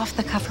few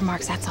off-the-cuff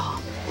remarks, that's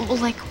all. Well,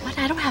 like what?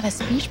 I don't have a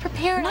speech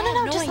prepared?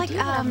 No, just like,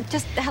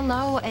 just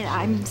hello, and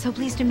I'm so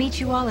pleased to meet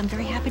you all. I'm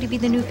very happy to be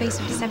the new face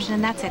of deception,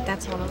 and that's it.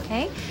 That's all,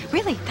 okay?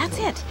 Really, that's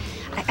it.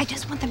 I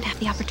just want them to have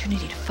the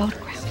opportunity to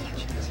photograph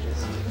you.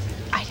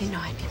 I didn't know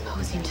I'd be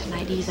posing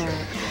tonight either.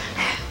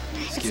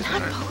 It's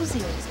not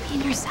posing, it's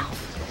being yourself.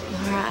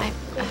 Laura,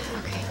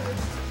 okay.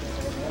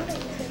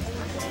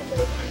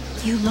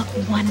 You look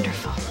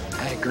wonderful.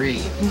 I agree.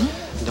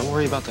 Mm-hmm. Don't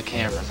worry about the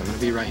cameras. I'm going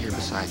to be right here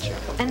beside you.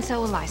 And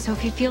so will I. So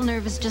if you feel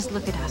nervous, just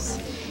look at us.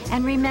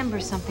 And remember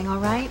something, all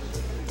right?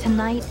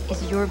 Tonight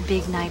is your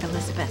big night,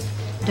 Elizabeth.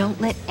 Don't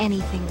let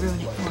anything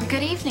ruin it for you.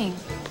 Good evening.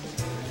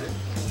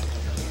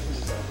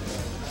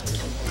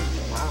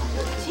 Wow.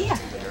 Gia.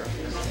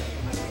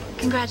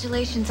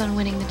 Congratulations on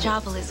winning the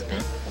job,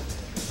 Elizabeth.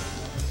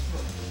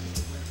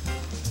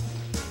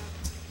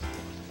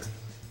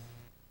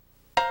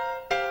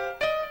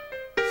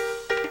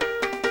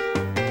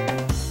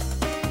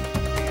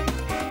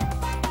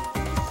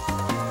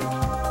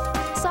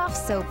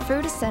 Soap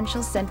Fruit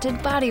Essentials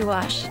Scented Body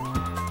Wash.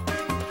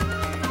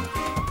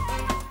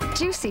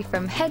 Juicy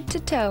from head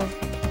to toe.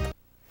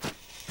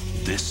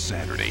 This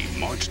Saturday,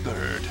 March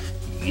 3rd,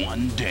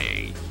 one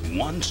day,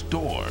 one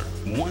store,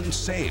 one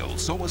sale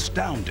so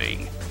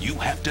astounding, you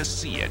have to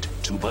see it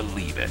to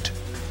believe it.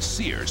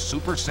 Sears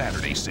Super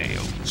Saturday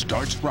Sale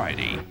starts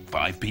Friday,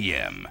 5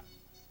 p.m.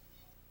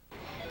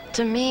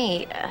 To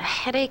me, a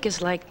headache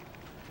is like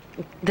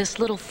this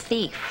little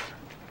thief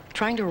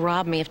trying to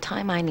rob me of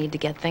time I need to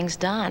get things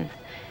done.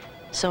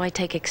 So I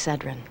take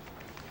Excedrin.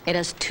 It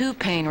has 2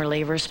 pain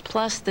relievers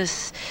plus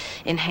this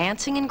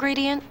enhancing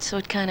ingredient, so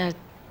it kind of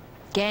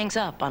gangs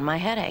up on my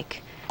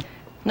headache.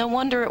 No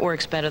wonder it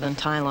works better than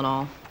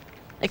Tylenol.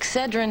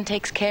 Excedrin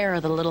takes care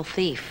of the little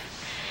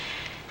thief,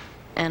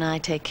 and I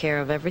take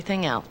care of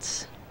everything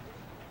else.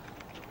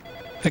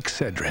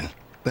 Excedrin,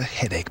 the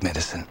headache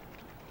medicine.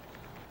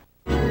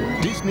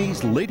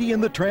 Disney's Lady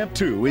and the Tramp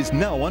 2 is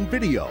now on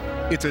video.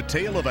 It's a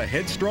tale of a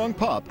headstrong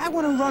pup. I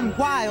want to run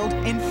wild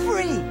and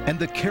free. And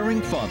the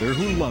caring father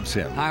who loves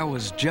him. I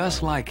was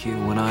just like you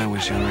when I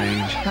was your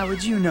age. How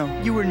would you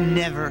know? You were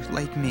never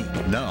like me.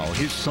 Now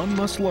his son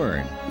must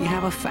learn. You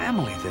have a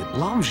family that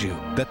loves you.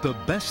 That the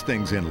best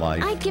things in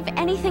life I'd give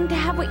anything to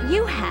have what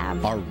you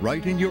have. are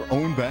right in your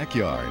own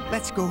backyard.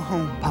 Let's go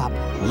home, Pop.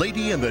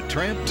 Lady and the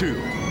Tramp 2.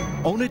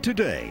 Own it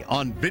today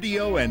on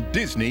video and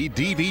Disney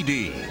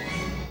DVD.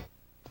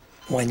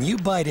 When you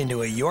bite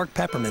into a York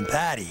peppermint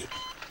patty,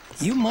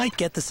 you might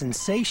get the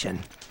sensation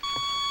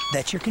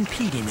that you're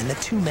competing in the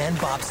two-man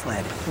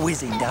bobsled,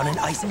 whizzing down an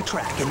icy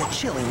track in the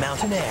chilly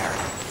mountain air.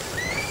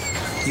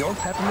 York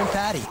peppermint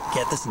patty,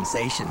 get the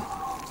sensation.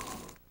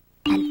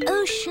 An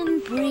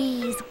ocean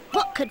breeze.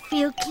 What could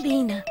feel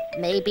cleaner?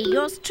 Maybe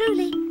yours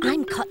truly.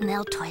 I'm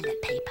Cottonelle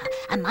toilet paper,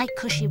 and my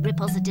cushy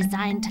ripples are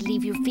designed to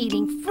leave you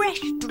feeling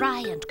fresh, dry,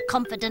 and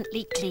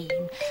confidently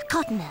clean.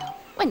 Cottonelle.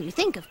 When you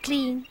think of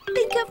clean,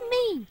 think of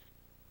me.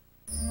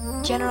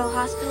 General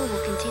Hospital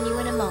will continue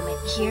in a moment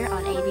here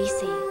on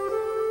ABC.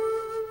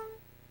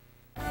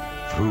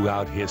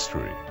 Throughout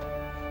history,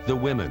 the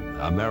women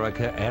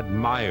America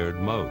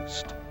admired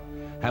most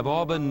have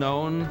all been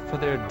known for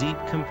their deep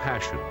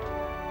compassion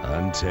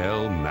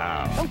until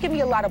now. Don't give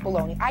me a lot of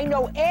baloney. I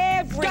know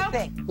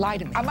everything. Don't lie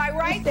to me. Am I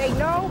right? You say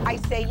no, I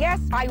say yes,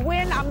 I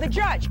win, I'm the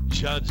judge.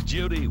 Judge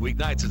Judy,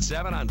 weeknights at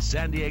 7 on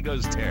San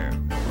Diego's Terror.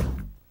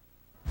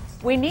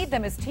 We need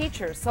them as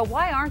teachers, so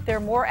why aren't there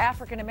more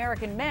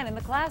African-American men in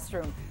the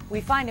classroom? We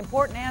find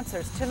important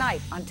answers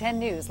tonight on 10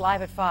 News,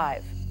 live at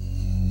 5.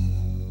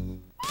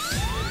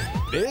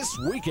 This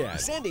weekend,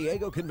 San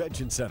Diego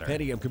Convention Center.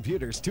 Pentium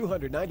computers,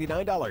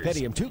 $299.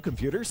 Pentium 2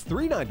 computers,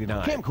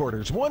 $399.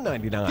 Camcorders,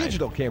 $199.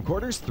 Digital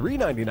camcorders,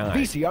 $399.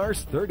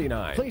 VCRs,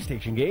 $39.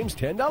 PlayStation games,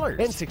 $10.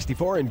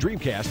 N64 and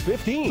Dreamcast,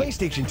 $15.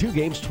 PlayStation 2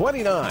 games,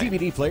 $29.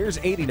 DVD players,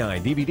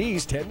 $89.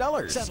 DVDs,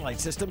 $10. Satellite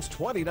systems,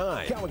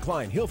 $29. Calvin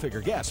Klein,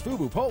 Hilfiger, Guess,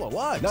 Fubu, Polo,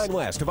 Lux. 9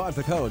 West, Avant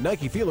Picot,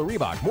 Nike, Fila,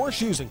 Reebok. More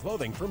shoes and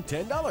clothing from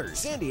 $10.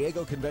 San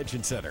Diego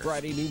Convention Center.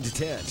 Friday noon to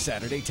 10.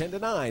 Saturday 10 to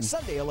 9.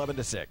 Sunday 11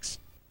 to 6.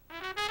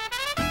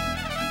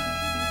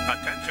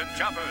 Attention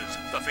shoppers,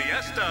 the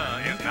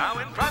Fiesta is now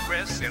in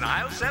progress in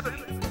aisle 7.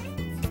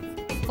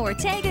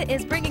 Ortega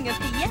is bringing a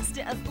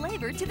fiesta of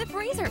flavor to the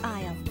freezer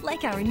aisle,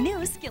 like our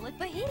new skillet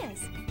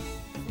fajitas.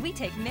 We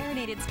take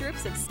marinated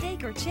strips of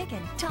steak or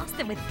chicken, toss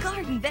them with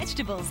garden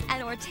vegetables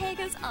and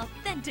Ortega's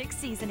authentic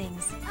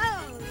seasonings.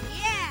 Oh,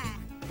 yeah!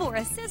 For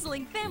a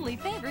sizzling family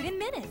favorite in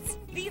minutes.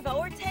 Viva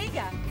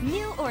Ortega!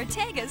 New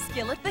Ortega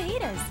skillet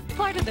fajitas,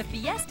 part of the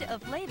fiesta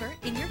of flavor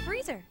in your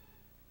freezer.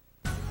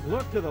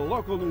 Look to the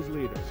local news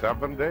leader.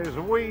 7 days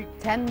a week.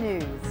 10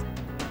 News.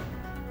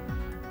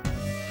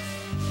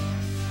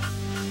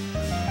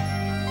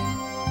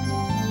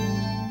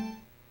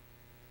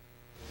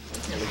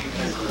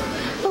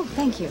 Oh,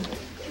 thank you.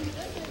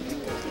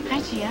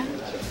 Hi, Gia.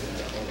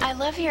 I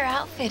love your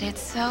outfit.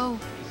 It's so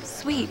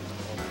sweet.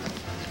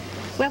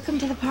 Welcome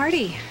to the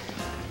party.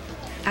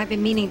 I've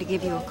been meaning to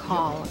give you a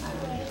call.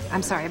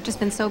 I'm sorry, I've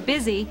just been so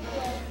busy.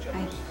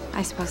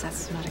 I suppose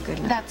that's not a good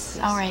enough. That's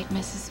all right,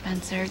 Mrs.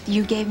 Spencer.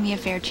 You gave me a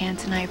fair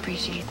chance, and I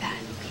appreciate that.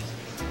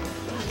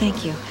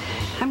 Thank you.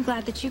 I'm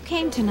glad that you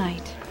came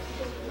tonight.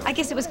 I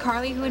guess it was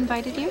Carly who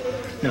invited you?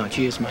 No,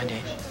 Gia's my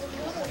date.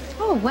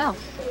 Oh, well,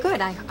 good.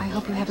 I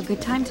hope you have a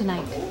good time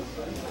tonight.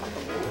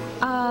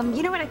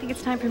 You know what? I think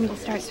it's time for me to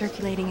start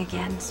circulating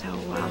again. So,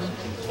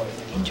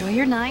 enjoy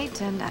your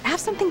night and have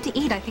something to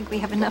eat. I think we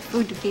have enough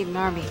food to feed an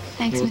army.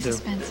 Thanks, Mrs.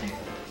 Spencer.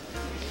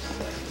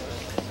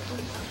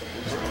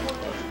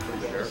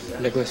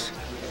 Nicholas?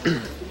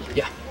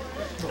 Yeah?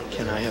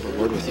 Can I have a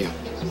word with you?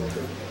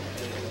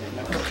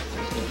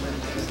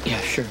 Yeah,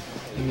 sure.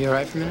 You be all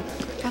right for a minute?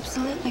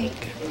 Absolutely.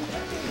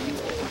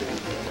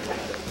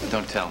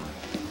 Don't tell me.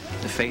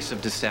 The face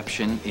of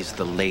deception is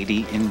the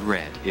lady in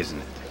red, isn't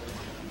it?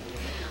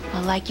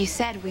 Well, like you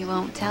said, we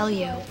won't tell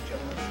you.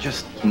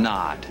 Just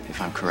nod if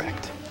I'm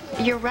correct.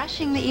 You're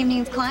rushing the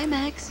evening's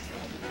climax.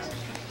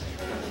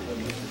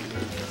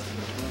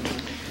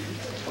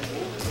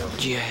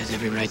 Gia has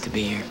every right to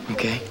be here,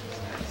 okay?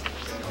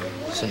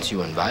 Since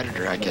you invited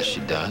her, I guess she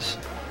does.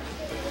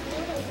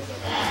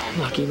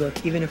 Lucky,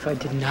 look, even if I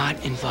did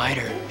not invite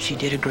her, she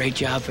did a great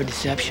job for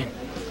deception.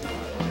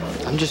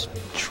 I'm just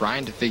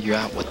trying to figure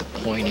out what the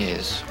point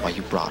is why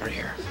you brought her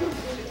here.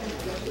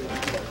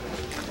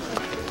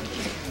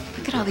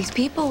 Look at all these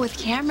people with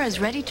cameras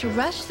ready to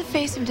rush the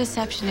face of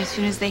deception as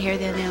soon as they hear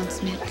the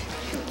announcement.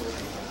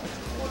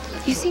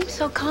 You seem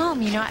so calm,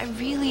 you know, I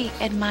really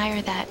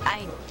admire that.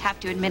 I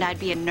have to admit I'd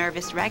be a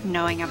nervous wreck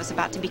knowing I was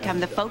about to become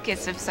the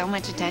focus of so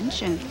much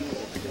attention.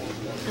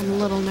 I'm a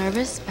little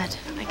nervous, but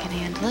I can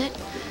handle it.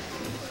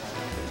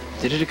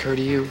 Did it occur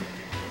to you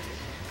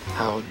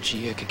how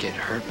Gia could get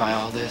hurt by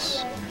all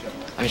this?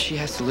 I mean, she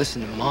has to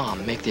listen to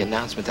Mom make the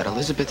announcement that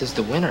Elizabeth is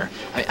the winner.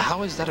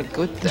 How is that a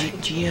good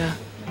thing? Gia,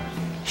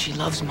 she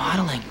loves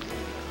modeling.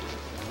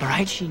 All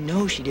right, she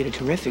knows she did a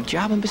terrific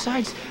job, and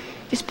besides,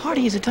 this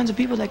party is a tons of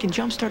people that can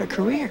jumpstart a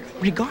career,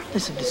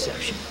 regardless of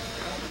deception.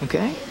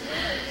 Okay?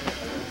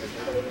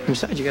 And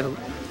besides, you gotta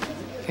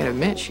I gotta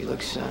admit, she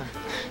looks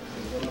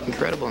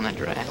incredible in that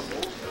dress.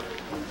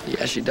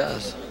 Yeah, she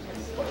does.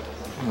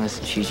 Well,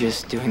 listen, she's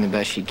just doing the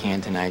best she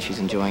can tonight. She's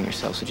enjoying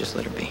herself, so just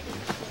let her be.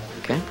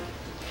 Okay?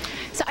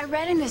 So I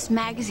read in this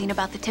magazine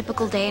about the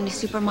typical day in a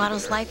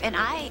supermodel's life, and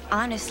I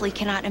honestly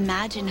cannot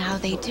imagine how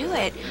they do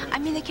it. I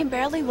mean, they can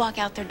barely walk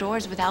out their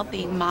doors without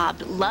being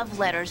mobbed, love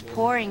letters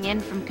pouring in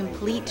from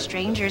complete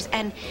strangers,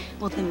 and,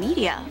 well, the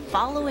media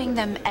following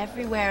them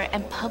everywhere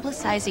and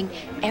publicizing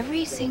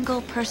every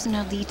single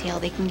personal detail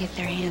they can get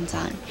their hands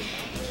on.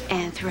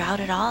 And throughout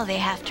it all, they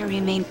have to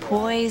remain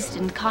poised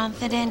and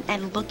confident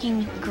and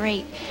looking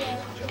great.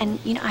 And,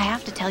 you know, I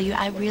have to tell you,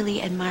 I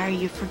really admire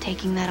you for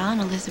taking that on,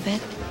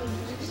 Elizabeth.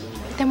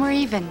 Then we're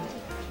even,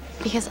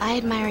 because I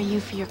admire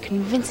you for your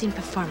convincing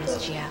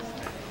performance, Gia.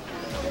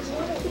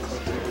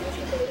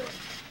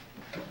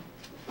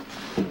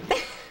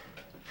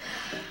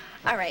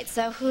 All right,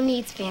 so who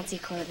needs fancy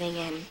clothing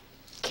and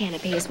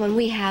canopies when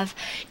we have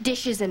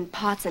dishes and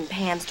pots and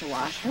pans to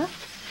wash, huh?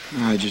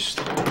 I just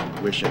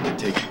wish I could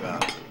take you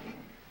out.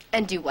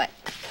 And do what?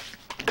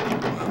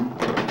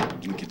 Well,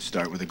 we could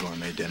start with a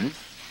gourmet dinner.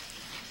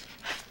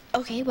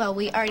 Okay, well,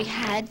 we already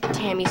had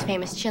Tammy's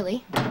famous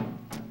chili.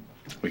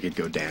 We could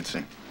go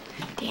dancing.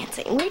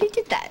 Dancing? We already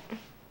did that.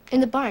 In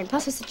the barn,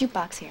 plus there's a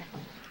jukebox here.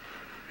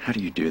 How do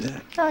you do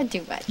that? Oh, do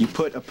what? You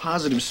put a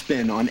positive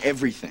spin on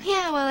everything.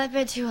 Yeah, well, I've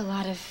been to a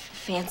lot of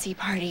fancy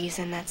parties,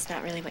 and that's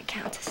not really what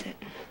counts, is it?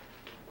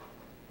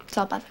 It's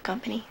all about the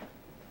company.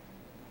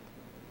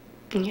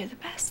 And you're the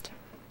best.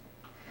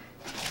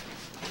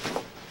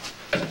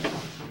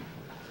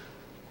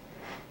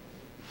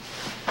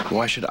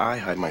 Why should I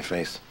hide my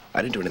face?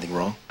 I didn't do anything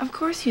wrong. Of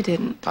course you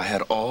didn't. I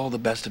had all the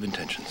best of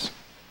intentions.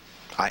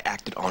 I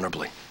acted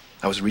honorably.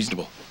 I was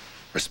reasonable,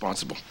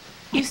 responsible.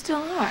 You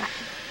still are.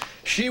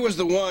 She was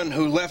the one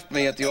who left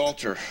me at the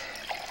altar,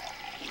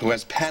 who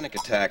has panic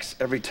attacks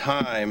every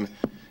time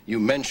you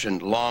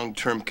mentioned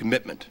long-term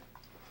commitment,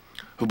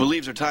 who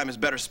believes her time is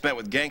better spent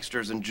with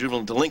gangsters and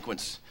juvenile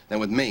delinquents than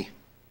with me.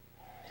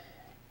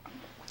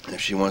 And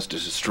if she wants to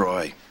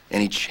destroy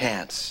any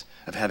chance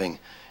of having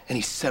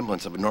any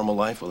semblance of a normal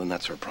life, well, then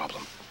that's her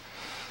problem.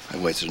 I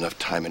wasted enough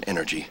time and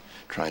energy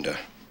trying to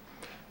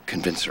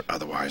convince her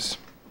otherwise.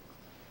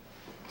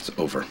 It's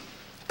over.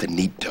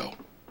 Finito.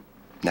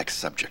 Next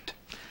subject.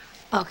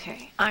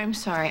 Okay, I'm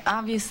sorry.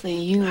 Obviously,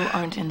 you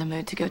aren't in the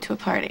mood to go to a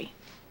party.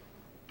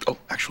 Oh,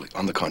 actually,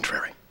 on the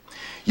contrary.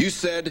 You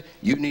said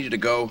you needed to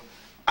go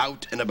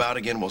out and about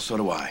again. Well, so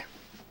do I.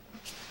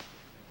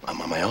 I'm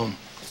on my own,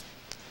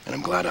 and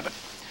I'm glad of it.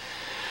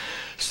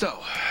 So,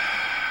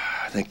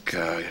 I think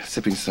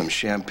sipping some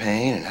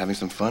champagne and having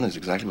some fun is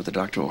exactly what the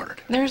doctor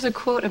ordered. There's a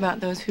quote about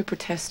those who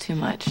protest too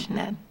much,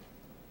 Ned.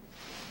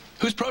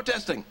 Who's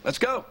protesting? Let's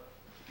go.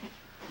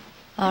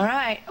 All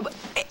right.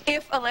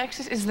 If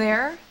Alexis is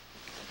there,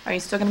 are you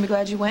still going to be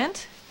glad you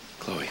went?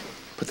 Chloe,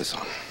 put this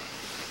on.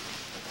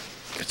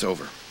 It's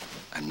over.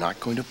 I'm not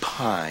going to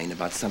pine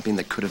about something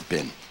that could have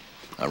been.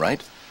 All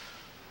right?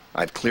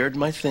 I've cleared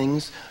my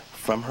things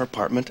from her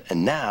apartment,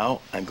 and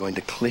now I'm going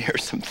to clear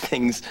some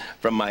things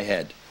from my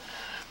head.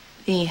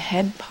 The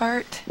head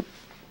part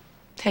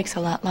takes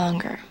a lot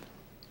longer,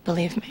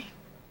 believe me.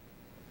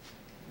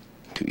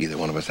 Do either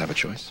one of us have a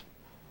choice?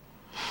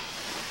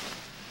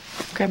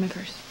 Grab my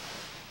purse.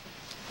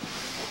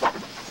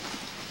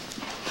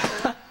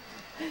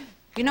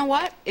 You know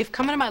what? If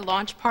coming to my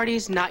launch party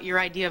is not your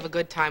idea of a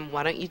good time,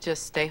 why don't you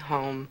just stay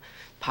home,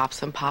 pop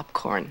some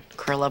popcorn,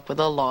 curl up with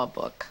a law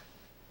book?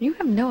 You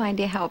have no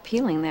idea how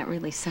appealing that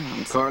really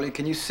sounds. Carly,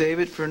 can you save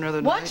it for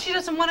another What? night? She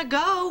doesn't want to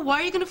go.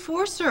 Why are you going to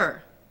force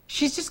her?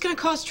 She's just going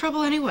to cause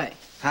trouble anyway.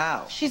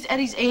 How? She's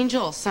Eddie's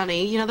angel,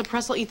 Sonny. You know, the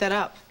press will eat that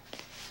up.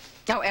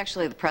 Oh,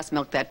 actually, the press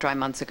milked that dry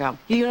months ago.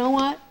 You know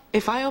what?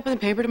 If I open the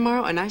paper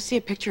tomorrow and I see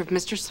a picture of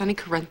Mr. Sonny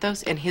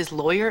Corinthos and his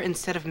lawyer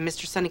instead of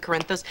Mr. Sonny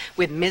Corinthos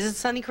with Mrs.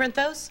 Sonny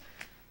Corinthos...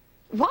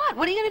 What?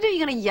 What are you going to do?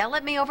 You going to yell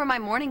at me over my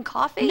morning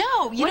coffee?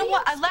 No, you know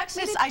what, do you expect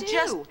Alexis, me to I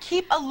just do?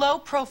 keep a low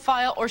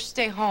profile or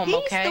stay home,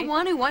 okay? He's the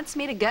one who wants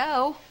me to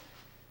go.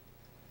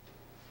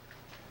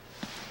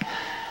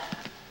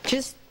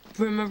 Just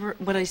remember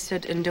what I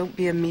said and don't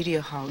be a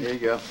media hog. There you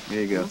go.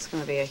 There you go. It's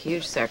going to be a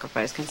huge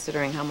sacrifice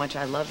considering how much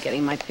I love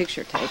getting my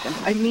picture taken.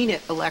 I mean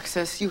it,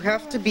 Alexis. You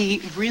have to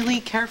be really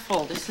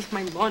careful. This is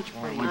my launch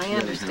party. I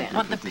understand. I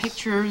want the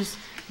pictures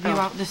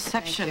about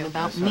deception,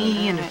 about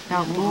me and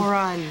about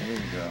Laura and There you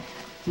go.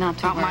 Not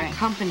to about worry. my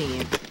company.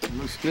 It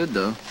looks good,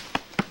 though. All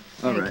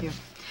Thank right. you.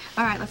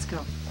 All right, let's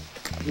go.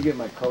 Let me get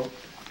my coat.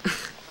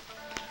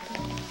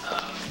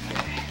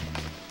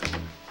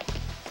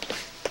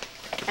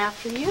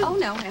 After you. Oh,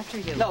 no, after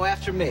you. No,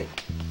 after me.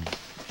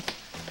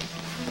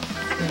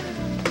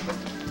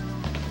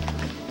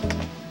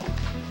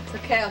 It's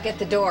okay, I'll get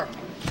the door.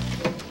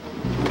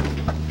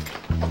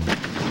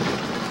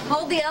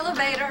 Hold the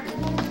elevator.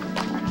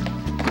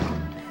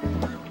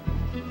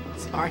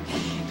 Sorry.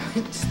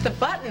 It's the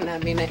button. I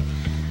mean,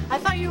 I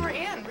thought you were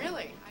in,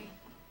 really.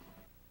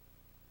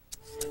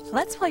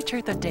 Let's play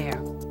Truth or Dare.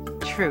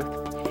 Truth.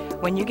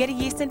 When you get a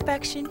yeast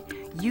infection,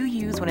 You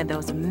use one of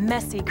those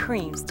messy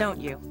creams,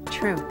 don't you?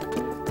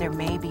 Truth. There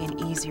may be an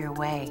easier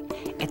way.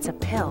 It's a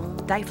pill,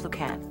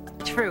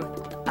 Diflucan.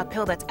 Truth. A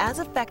pill that's as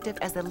effective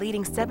as the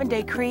leading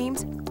 7-day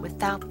creams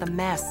without the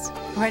mess.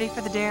 Ready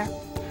for the dare?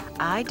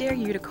 I dare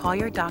you to call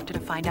your doctor to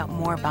find out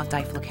more about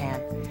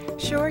Diflucan.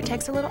 Sure, it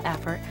takes a little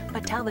effort,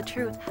 but tell the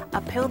truth,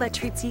 a pill that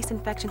treats yeast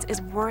infections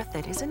is worth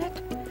it, isn't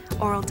it?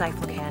 Oral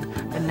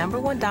Diflucan, the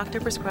 #1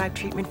 doctor-prescribed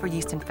treatment for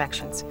yeast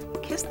infections.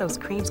 Kiss those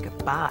creams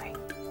goodbye.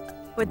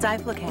 With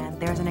Diflucan,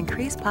 there's an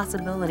increased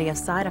possibility of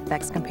side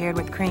effects compared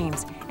with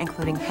creams,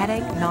 including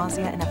headache,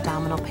 nausea, and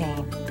abdominal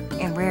pain.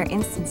 In rare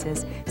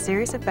instances,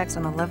 serious effects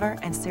on the liver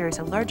and serious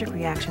allergic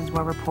reactions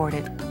were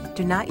reported.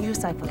 Do not use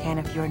Diflucan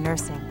if you are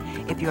nursing.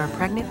 If you are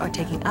pregnant or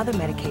taking other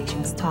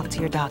medications, talk to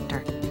your doctor.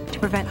 To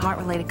prevent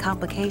heart-related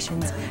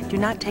complications, do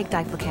not take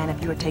Diflucan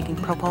if you are taking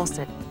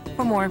Propulsid.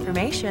 For more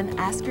information,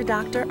 ask your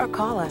doctor or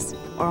call us.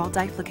 Oral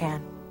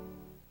Diflucan.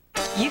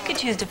 You could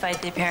choose to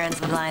fight the appearance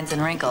of lines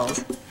and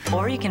wrinkles,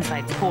 or you can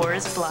fight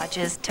pores,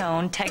 blotches,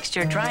 tone,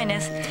 texture,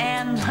 dryness,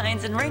 and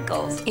lines and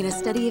wrinkles. In a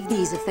study of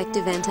these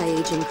effective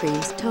anti-aging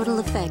creams, Total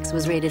Effects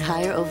was rated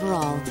higher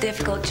overall.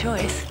 Difficult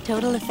choice.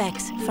 Total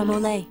Effects from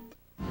Olay.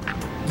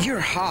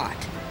 You're hot.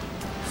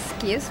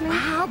 Excuse me?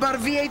 How about a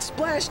V8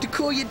 Splash to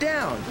cool you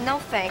down? No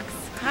thanks.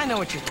 I know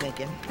what you're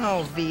thinking.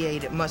 Oh,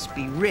 V8, it must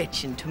be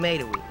rich and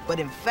tomatoey. But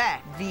in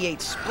fact,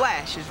 V8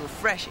 Splash is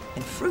refreshing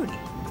and fruity.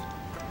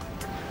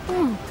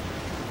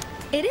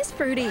 It is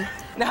fruity.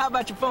 Now, how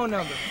about your phone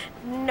number?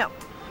 No.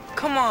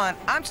 Come on,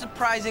 I'm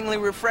surprisingly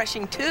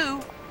refreshing,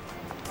 too.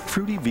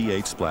 Fruity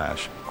V8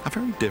 Splash, a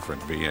very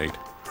different V8.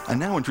 And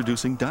now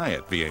introducing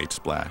Diet V8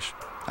 Splash,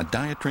 a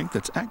diet drink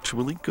that's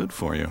actually good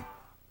for you.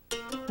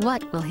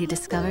 What will he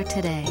discover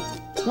today?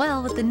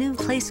 Well, with the new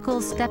Play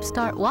School Step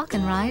Start Walk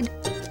and Ride,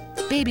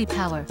 Baby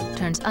Power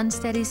turns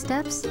unsteady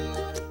steps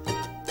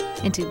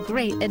into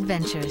great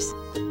adventures.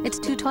 It's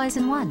 2 toys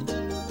in 1.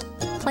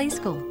 Play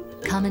School.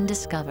 Come and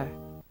discover.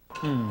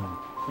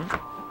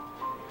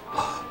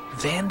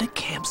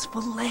 Vandekamp's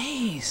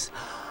fillets.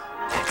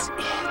 That's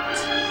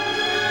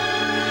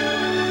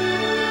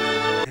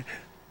it.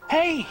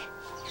 Hey,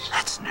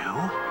 that's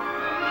new.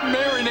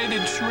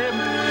 Marinated shrimp.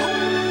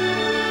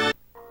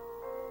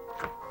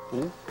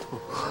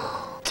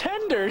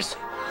 Tenders.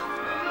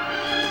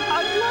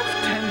 I love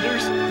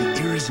tenders.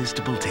 The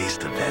irresistible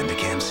taste of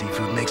Vandekamp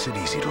seafood makes it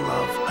easy to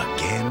love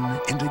again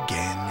and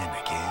again and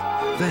again.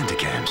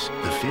 Vandekamp's,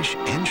 the fish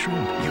and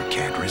shrimp you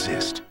can't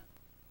resist.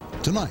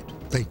 Tonight,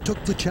 they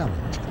took the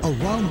challenge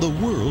around the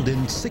world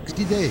in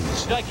 60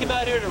 days. I came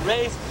out here to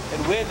race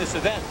and win this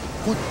event.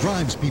 What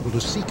drives people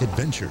to seek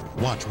adventure?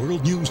 Watch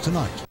World News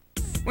tonight.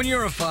 When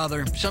you're a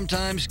father,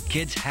 sometimes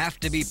kids have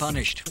to be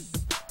punished.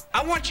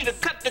 I want you to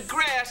cut the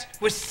grass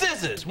with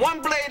scissors,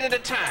 1 blade at a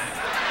time.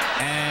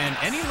 And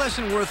any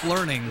lesson worth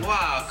learning...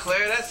 Wow,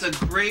 Claire, that's a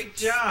great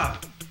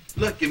job.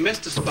 Look, you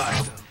missed a spot,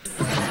 though.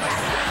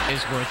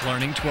 ...is worth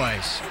learning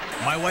twice.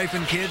 My Wife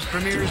and Kids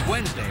premieres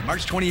Wednesday,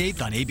 March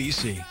 28th on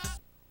ABC.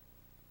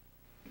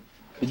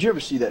 Did you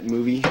ever see that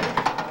movie?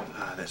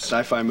 That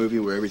sci-fi movie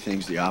where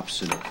everything's the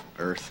opposite of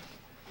Earth?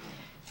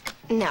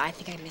 No, I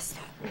think I missed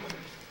that.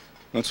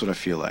 That's what I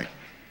feel like.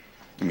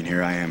 I mean,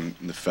 here I am,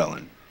 the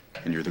felon,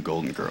 and you're the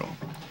golden girl.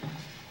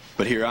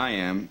 But here I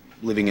am,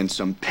 living in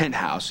some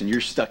penthouse, and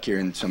you're stuck here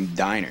in some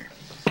diner.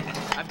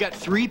 I've got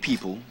 3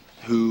 people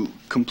who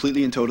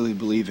completely and totally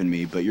believe in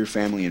me, but your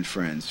family and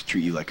friends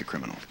treat you like a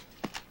criminal.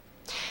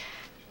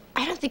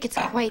 I don't think it's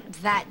quite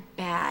that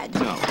bad.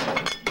 No.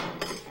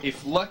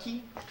 If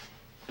Lucky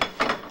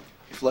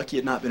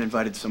had not been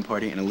invited to some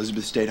party and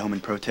Elizabeth stayed home in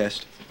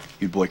protest,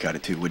 you'd boycott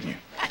it too, wouldn't you?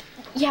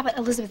 Yeah, but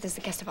Elizabeth is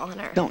the guest of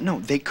honor. No,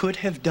 they could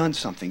have done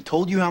something.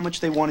 Told you how much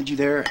they wanted you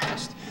there.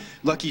 Asked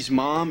Lucky's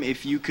mom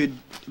if you could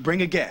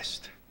bring a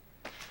guest.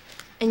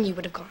 And you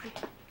would have gone.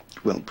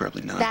 Well,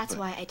 probably not. That's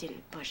why I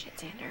didn't push it,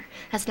 Xander.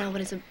 That's not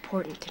what is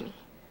important to me.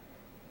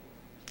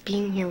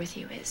 Being here with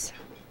you is.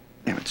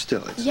 Yeah, but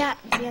still, it's... Yeah,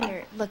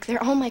 Xander, look,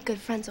 they're all my good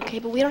friends, okay?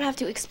 But we don't have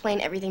to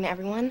explain everything to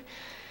everyone.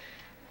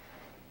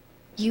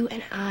 You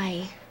and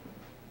I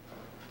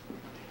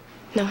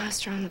know how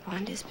strong the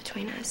bond is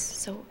between us,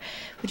 so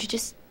would you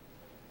just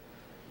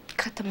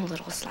cut them a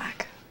little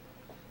slack?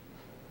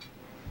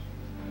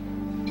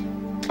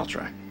 I'll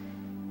try.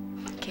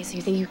 Okay, so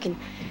you think you can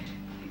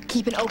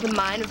keep an open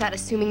mind without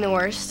assuming the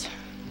worst?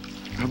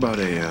 How about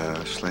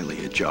a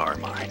slightly ajar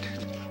mind?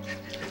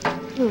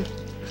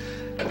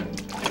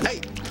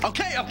 Hey,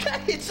 okay,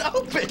 it's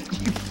open.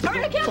 All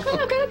right,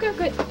 okay,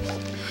 good.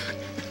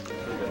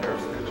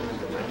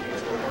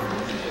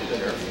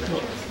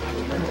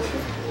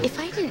 If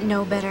I didn't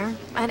know better,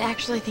 I'd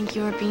actually think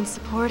you were being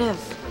supportive.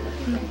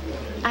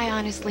 I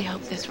honestly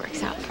hope this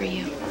works out for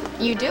you.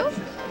 You do?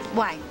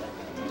 Why?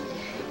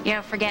 You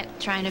know, forget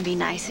trying to be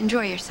nice.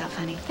 Enjoy yourself,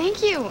 honey.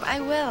 Thank you. I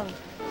will.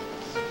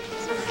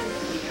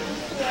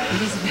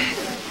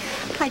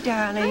 Elizabeth, Hi,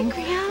 darling.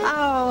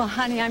 Oh,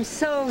 honey, I'm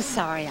so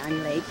sorry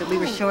I'm late, but we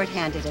were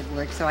short-handed at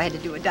work, so I had to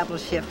do a double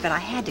shift, but I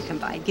had to come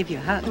by and give you a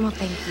hug. Well,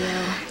 thank you.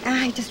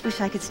 I just wish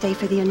I could stay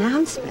for the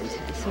announcement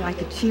so I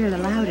could cheer the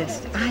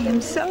loudest. I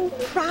am so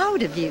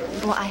proud of you.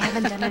 Well, I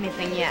haven't done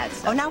anything yet.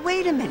 So. Oh, now,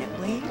 wait a minute.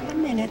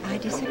 I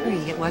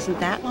disagree. It wasn't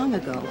that long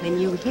ago when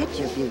you hid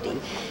your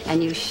beauty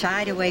and you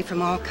shied away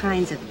from all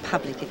kinds of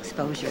public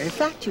exposure. In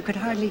fact, you could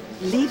hardly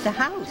leave the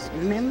house,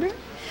 remember?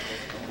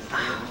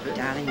 Oh,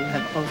 darling, you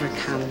have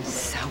overcome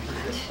so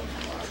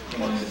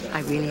much. I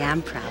really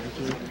am proud of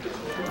you,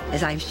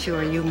 as I'm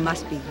sure you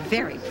must be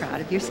very proud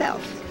of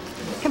yourself.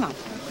 Come on.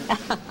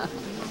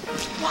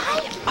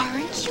 Why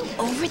aren't you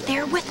over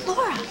there with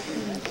Laura?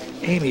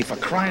 Amy, for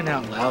crying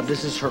out loud,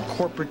 this is her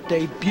corporate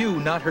debut,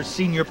 not her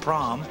senior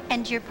prom.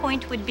 And your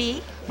point would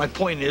be? My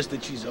point is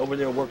that she's over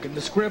there working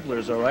the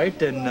scribblers, all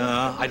right? And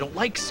I don't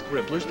like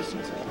scribblers. This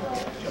is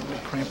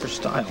a cramp her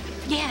style.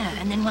 Yeah,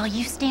 and then while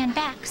you stand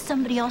back,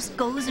 somebody else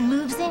goes and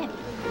moves in.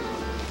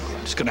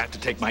 I'm just gonna have to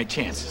take my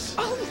chances.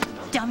 Oh,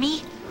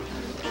 dummy.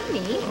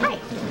 Amy, hi.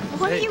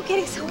 What are you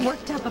getting so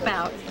worked up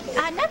about?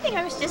 Nothing.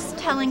 I was just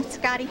telling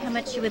Scotty how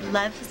much you would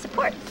love his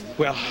support.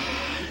 Well,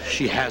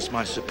 she has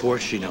my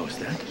support. She knows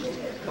that.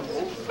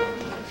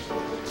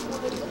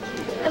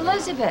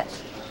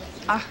 Elizabeth.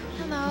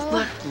 Hello.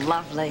 Look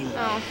lovely.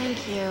 Oh,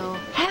 thank you.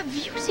 Have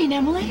you seen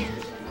Emily?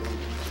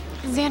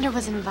 Xander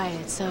was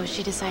invited, so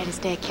she decided to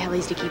stay at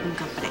Kelly's to keep him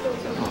company.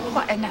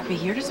 What, and not be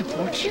here to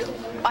support you?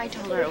 I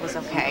told her it was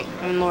okay.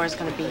 I mean, Laura's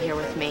gonna be here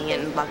with me,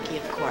 and Lucky,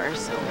 of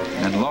course, so...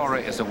 And Laura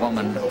is a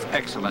woman of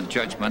excellent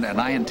judgment, and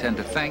I intend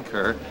to thank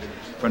her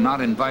for not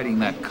inviting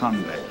that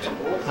convict.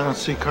 I don't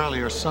see Carly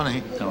or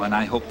Sonny. No, and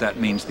I hope that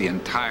means the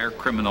entire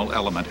criminal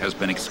element has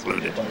been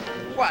excluded.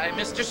 Why,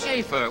 Mr.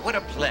 Schaefer, what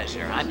a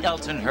pleasure. I'm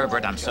Elton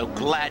Herbert. I'm so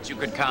glad you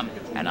could come.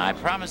 And I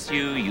promise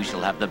you, you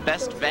shall have the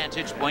best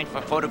vantage point for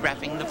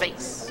photographing the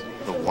face.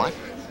 The what?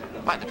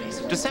 Why, the face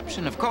of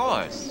deception, of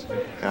course.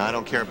 I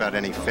don't care about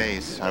any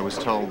face. I was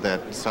told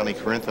that Sonny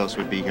Corinthos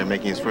would be here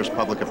making his first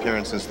public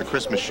appearance since the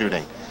Christmas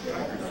shooting.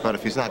 But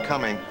if he's not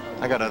coming,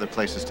 I got other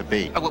places to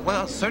be.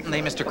 Well,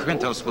 certainly Mr.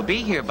 Corinthos will be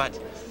here, but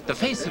the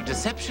face of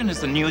deception is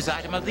the news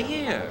item of the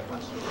year.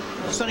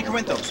 Sonny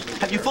Corinthos,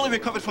 have you fully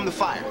recovered from the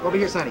fire? Over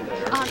here, Sonny.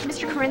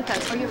 Mr.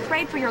 Corinthos, are you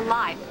afraid for your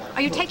life?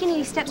 Are you taking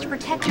any steps to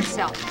protect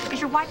yourself? Is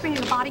your wife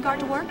bringing a bodyguard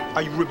to work?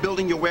 Are you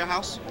rebuilding your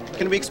warehouse?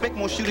 Can we expect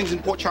more shootings in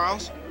Port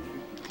Charles?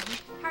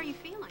 How are you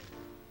feeling?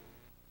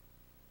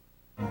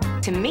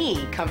 To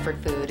me, comfort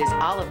food is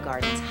Olive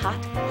Garden's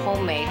hot,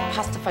 homemade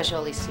pasta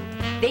fagioli soup.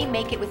 They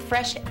make it with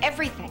fresh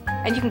everything,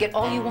 and you can get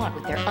all you want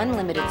with their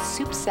unlimited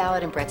soup,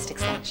 salad, and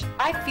breadstick lunch.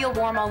 I feel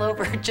warm all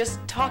over just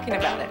talking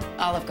about it.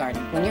 Olive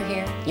Garden, when you're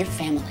here, you're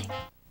family.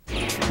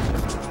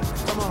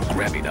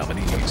 Grammy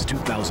nominees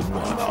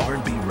 2001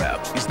 R&B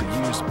Rap is the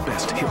year's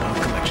best hip-hop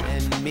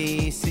collection. Let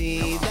me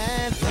see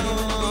that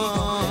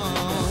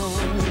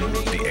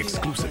The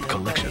exclusive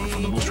collection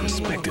from the most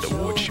respected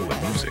award show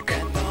in music.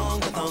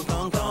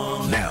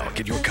 Now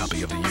get your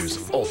copy of the year's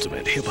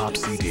ultimate hip-hop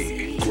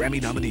CD. Grammy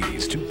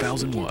nominees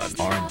 2001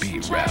 R&B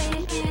Rap.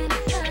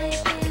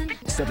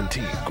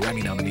 17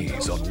 Grammy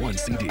nominees on one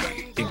CD,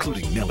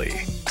 including Nelly,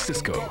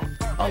 Cisco,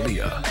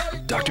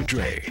 Aaliyah, Dr.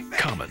 Dre,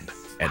 Common,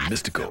 and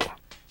Mystical.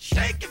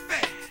 Shake it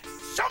fast.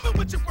 Show me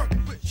what you're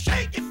working with.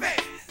 Shake it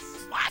fast.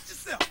 Watch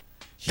yourself.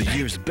 The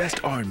year's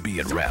best R&B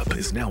and rap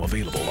is now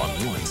available on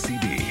one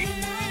CD.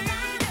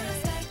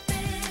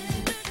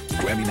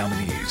 Grammy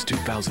nominees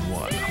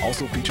 2001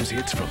 also features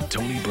hits from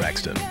Toni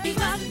Braxton,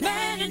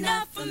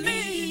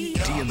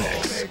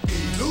 DMX,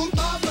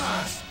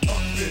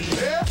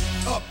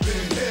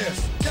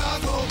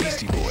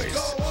 Beastie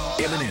Boys,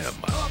 Eminem,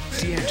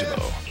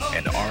 D'Angelo,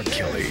 and R.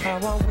 Kelly.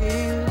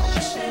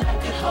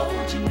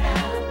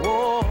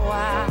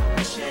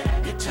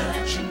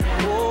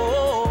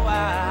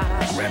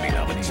 Grammy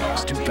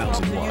nominees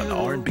 2001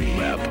 R&B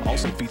Rap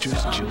also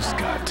features Jill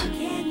Scott,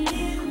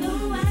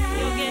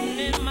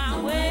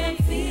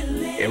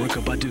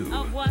 Erykah Badu,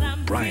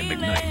 Brian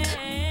McKnight,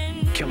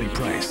 Kelly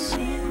Price,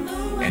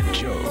 and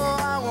Joe.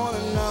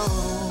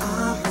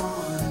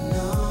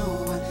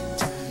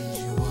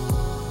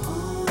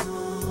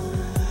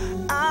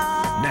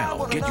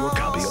 Now get your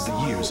copy of the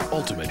year's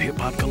ultimate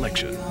hip-hop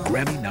collection,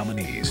 Grammy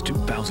nominees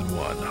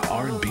 2001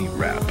 R&B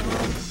Rap.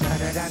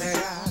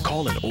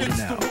 Call and order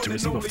now to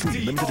receive a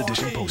free limited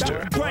edition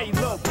poster.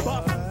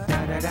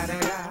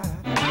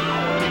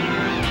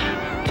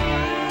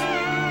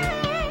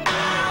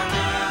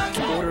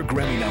 Order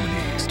Grammy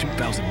nominees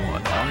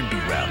 2001 R&B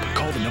Rap.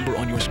 Call the number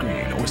on your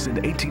screen or send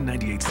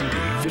 1898 CD,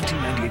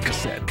 1598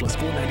 cassette, plus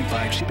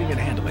 $4.95 shipping and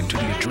handling to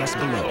the address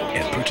below.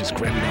 And purchase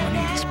Grammy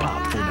nominees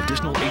Pop for an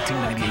additional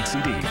 1898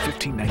 CD,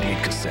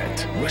 1598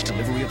 cassette. Rush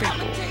delivery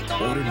available.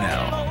 Order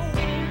now.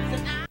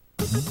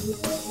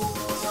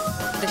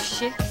 The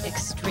Schick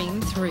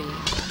Extreme 3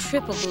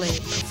 Triple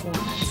Blade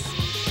Performance.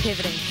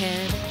 Pivoting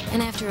head,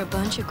 and after a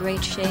bunch of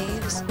great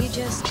shaves, you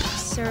just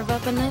serve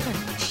up another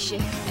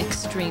Schick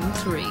Extreme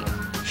 3.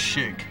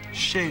 Schick,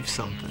 shave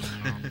something.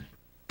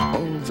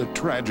 Oh, the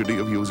tragedy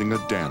of using a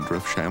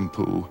dandruff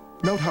shampoo.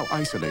 Note how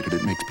isolated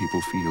it makes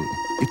people feel.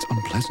 Its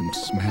unpleasant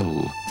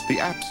smell, the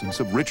absence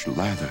of rich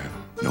lather.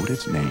 Note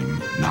its name,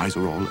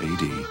 Nizoral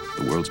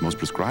AD, the world's most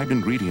prescribed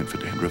ingredient for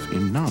dandruff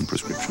in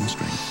non-prescription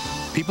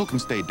strength. People can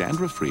stay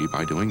dandruff-free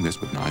by doing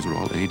this with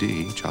Nizoral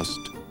AD just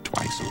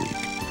twice a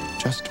week.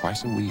 Just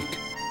twice a week.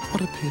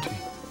 What a pity.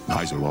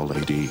 Nizoral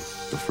AD,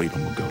 the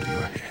freedom will go to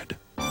your head.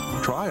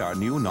 Try our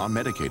new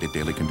non-medicated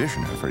daily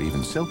conditioner for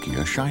even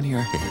silkier,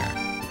 shinier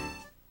hair.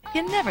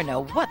 You never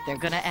know what they're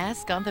going to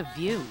ask on The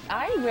View.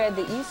 I read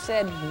that you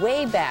said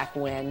way back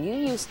when you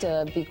used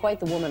to be quite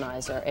the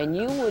womanizer, and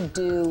you would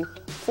do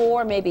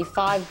 4, maybe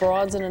 5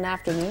 broads in an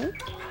afternoon.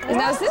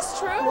 Now, is this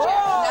true?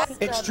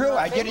 It's true.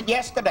 I did it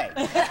yesterday.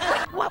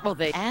 What will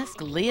they ask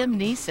Liam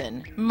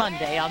Neeson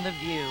Monday on The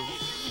View?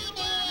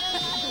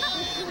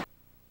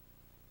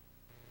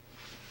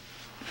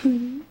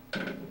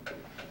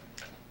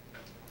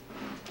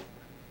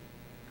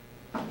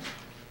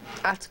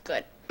 That's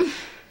good.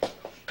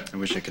 I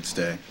wish I could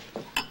stay,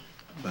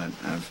 but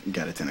I've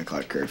got a 10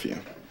 o'clock curfew.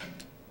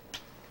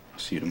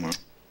 See you tomorrow.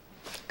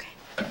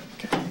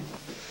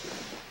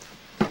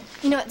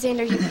 You know what,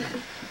 Xander, you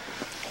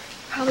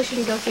probably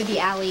shouldn't go through the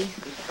alley.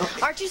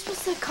 Aren't you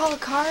supposed to call a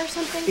car or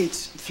something?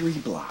 It's 3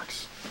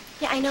 blocks.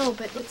 Yeah, I know,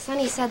 but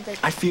Sonny said that...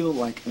 I feel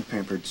like a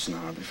pampered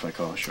snob if I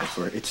call a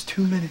chauffeur. It's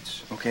 2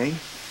 minutes, okay?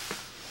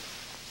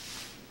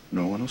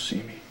 No one will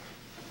see me.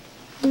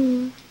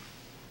 Mm.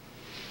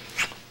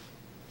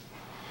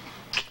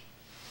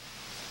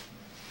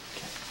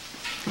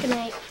 Good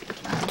night.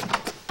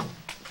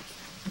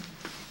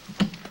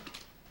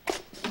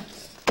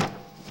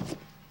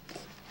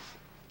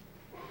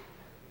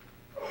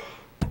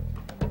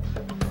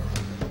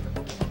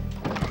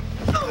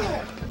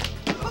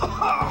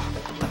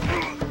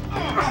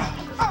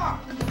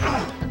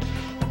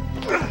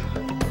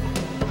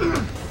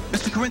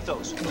 Mr.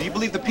 Corinthos, do you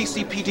believe the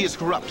PCPD is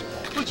corrupt?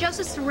 Will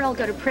Joseph Sorrell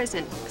go to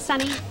prison?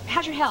 Sonny,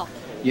 how's your health?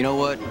 You know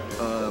what?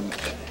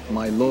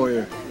 My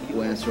lawyer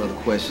will answer all the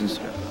questions.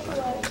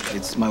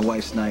 It's my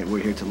wife's night.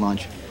 We're here to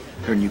launch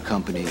her new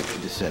company,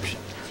 Deception.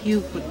 If you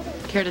would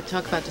care to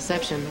talk about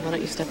deception, why don't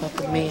you step up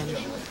with me and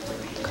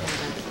call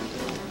that?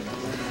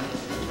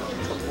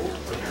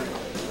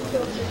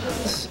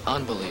 This is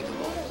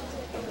unbelievable.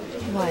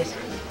 What?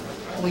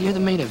 Well, you're the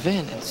main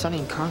event, and Sonny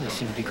and Carly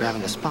seem to be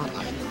grabbing the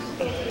spotlight.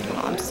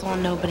 Well, I'm still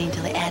nobody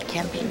until the ad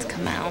campaigns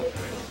come out.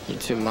 You're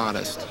too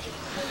modest.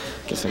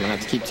 Guess I'm gonna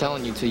have to keep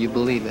telling you till you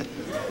believe it.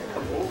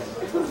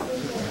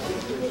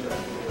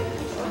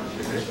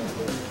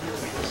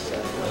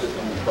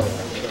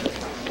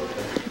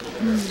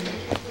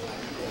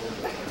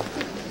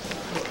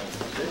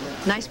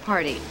 Nice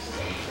party.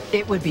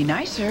 It would be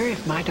nicer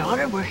if my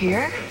daughter were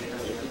here,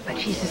 but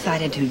she's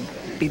decided to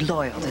be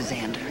loyal to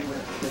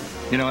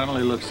Xander. You know,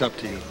 Emily looks up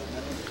to you.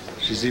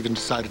 She's even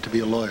decided to be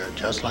a lawyer,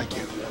 just like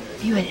you.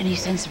 If you had any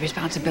sense of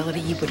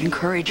responsibility, you would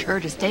encourage her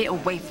to stay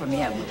away from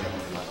him.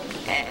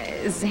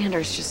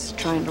 Xander's just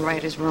trying to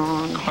right his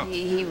wrong.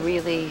 He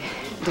really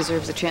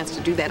deserves a chance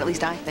to do that, at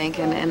least I think,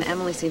 and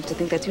Emily seems to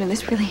think that too, and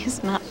this really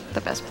is not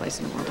the best place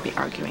in the world to be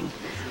arguing.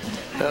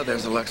 Well,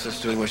 there's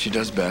Alexis doing what she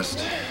does best,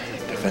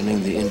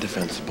 defending the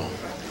indefensible.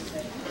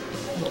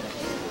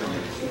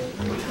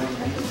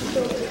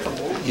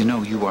 You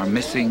know, you are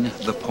missing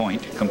the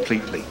point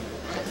completely.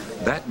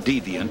 That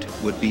deviant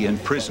would be in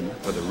prison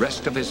for the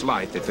rest of his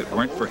life if it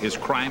weren't for his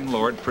crime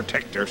lord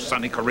protector,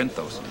 Sonny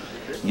Corinthos.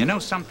 You know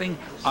something?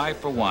 I,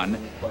 for one,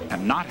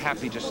 am not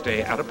happy to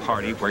stay at a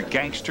party where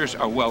gangsters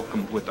are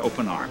welcomed with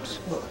open arms.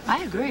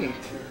 I agree.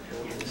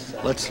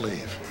 Let's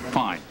leave.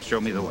 Fine. Show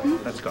me the way.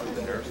 Let's go.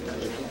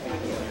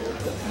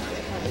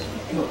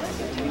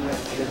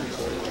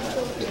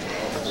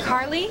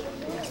 Carly,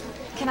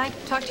 can I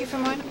talk to you for a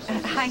moment?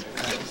 Hi.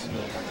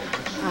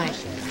 Hi.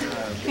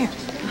 Here.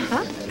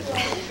 Huh?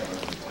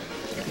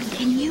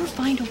 Can you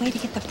find a way to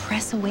get the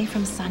press away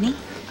from Sonny?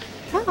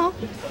 Well,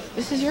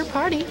 this is your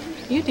party.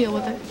 You deal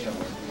with it.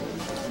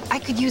 I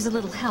could use a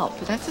little help.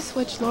 But that's a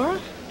switch, Laura.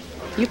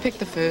 You picked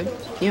the food.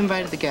 You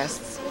invited the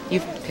guests.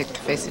 You've picked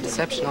the face of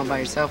deception all by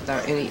yourself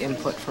without any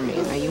input from me.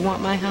 Now, you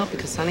want my help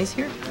because Sonny's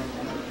here?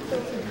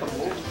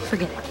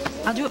 Forget it.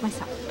 I'll do it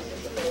myself.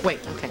 Wait,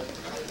 okay.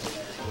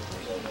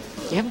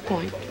 You have a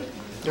point.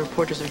 The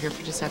reporters are here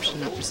for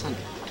deception, not for Sonny.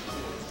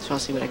 So I'll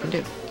see what I can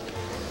do.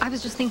 I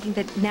was just thinking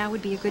that now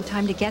would be a good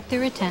time to get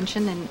their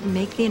attention and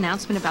make the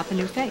announcement about the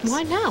new face.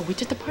 Why now?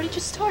 The party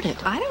just started.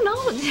 I don't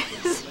know.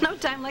 There's no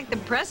time like the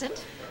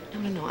present.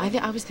 No.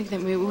 I was thinking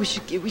that maybe we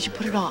should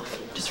put it off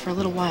just for a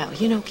little while.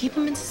 You know, keep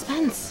them in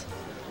suspense.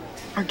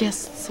 Our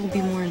guests will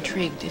be more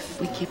intrigued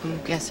if we keep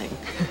them guessing.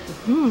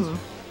 Well,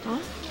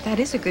 that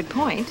is a good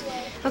point.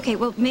 Okay,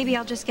 well, maybe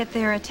I'll just get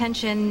their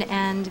attention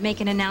and make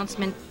an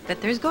announcement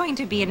that there's going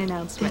to be an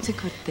announcement. That's a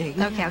good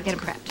thing. Okay, I'll get them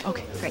prepped.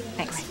 Okay. Great,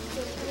 thanks.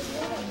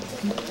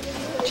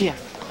 Gia.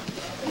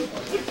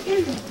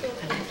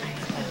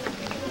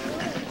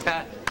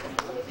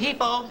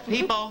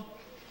 People.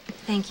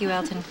 Thank you,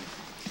 Elton.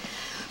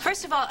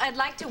 First of all, I'd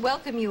like to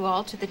welcome you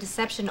all to the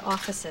Deception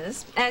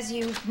offices. As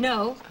you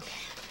know,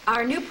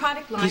 Our new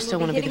product line You still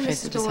will want to be be the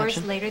hitting the face of stores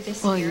deception? later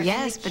this Well, year.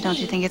 yes, but don't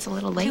you think it's a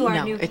little late? To our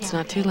No, new it's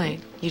not too campaign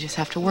late. You just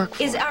have to work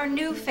for Is it. our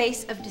new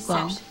face of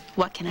deception. Well,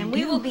 what can I And do?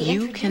 we will be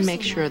You can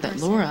make introducing sure that that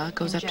person Laura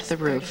goes in up to just the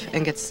roof 30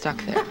 and gets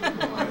stuck there.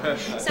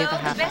 So Take a the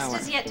half best hour.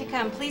 is yet to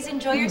come. Please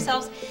enjoy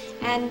yourselves,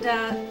 and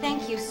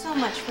thank you so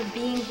much for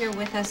being here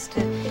with us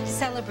to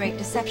celebrate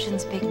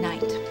Deception's big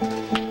night.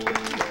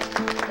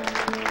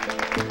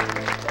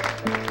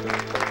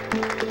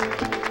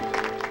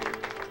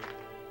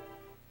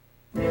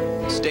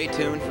 Stay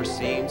tuned for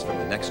scenes from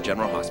the next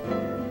General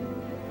Hospital.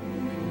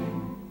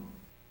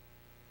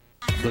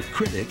 The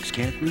critics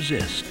can't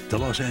resist. The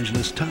Los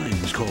Angeles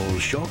Times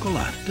calls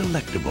Chocolat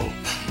delectable.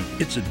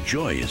 It's a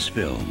joyous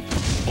film.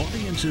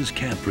 Audiences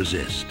can't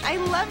resist. I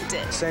loved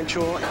it.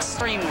 Sensual.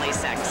 Extremely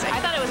sexy. I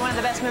thought it was one of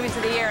the best movies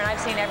of the year, and I've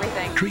seen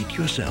everything. Treat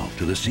yourself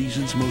to the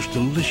season's most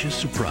delicious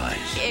surprise.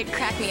 It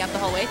cracked me up the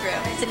whole way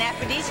through. It's an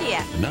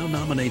aphrodisiac. Now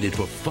nominated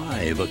for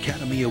 5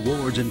 Academy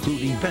Awards,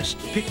 including Best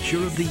Picture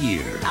of the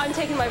Year. I'm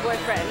taking my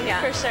boyfriend,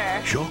 yeah, for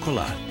sure.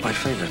 Chocolat. My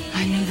favorite.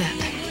 I knew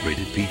that.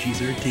 Rated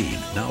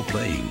PG-13. Now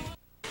playing.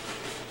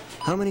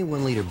 How many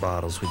 1-liter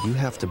bottles would you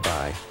have to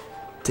buy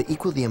to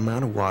equal the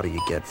amount of water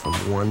you get from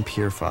one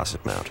pure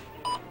faucet mount?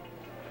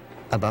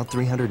 About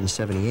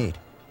 378.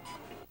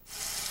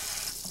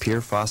 Pure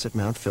faucet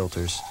mount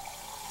filters.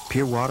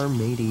 Pure water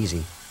made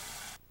easy.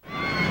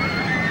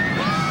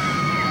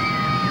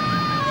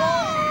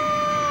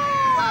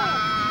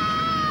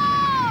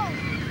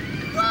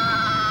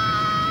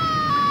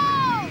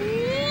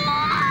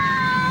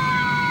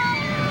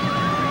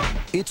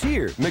 It's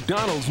here,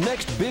 McDonald's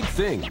next big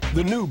thing,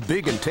 the new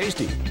Big and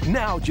Tasty.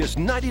 Now just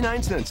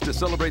 99 cents to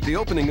celebrate the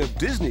opening of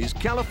Disney's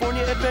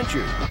California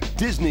Adventure,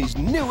 Disney's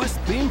newest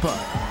theme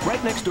park,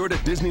 right next door to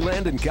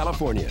Disneyland in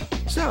California.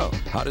 So,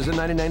 how does a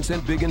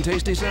 99-cent Big and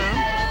Tasty sound?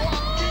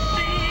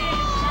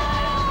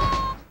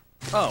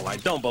 Oh, I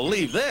don't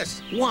believe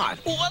this. What?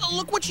 Well,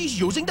 look what she's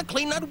using to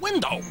clean that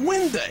window.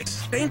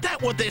 Windex. Ain't that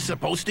what they're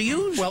supposed to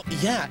use? Well,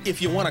 yeah, if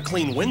you want a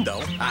clean window.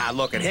 Ah,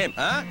 look at him,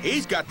 huh?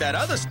 He's got that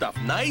other stuff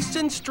nice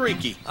and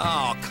streaky.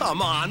 Oh,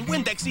 come on.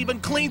 Windex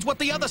even cleans what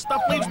the other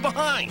stuff leaves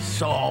behind.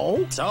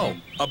 So? So,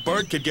 a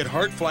bird could get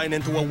hurt flying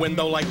into a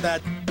window like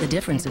that. The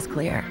difference is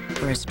clear.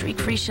 For a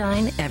streak-free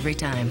shine every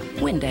time,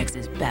 Windex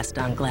is best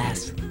on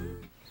glass.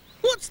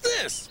 What's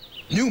this?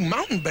 New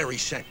mountain berry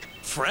scent.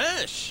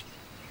 Fresh.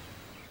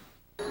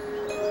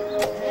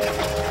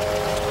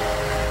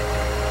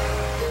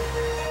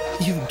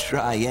 You'd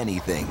try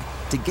anything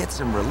to get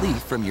some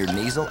relief from your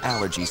nasal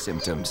allergy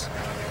symptoms.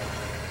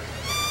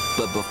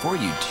 But before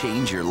you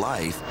change your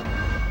life,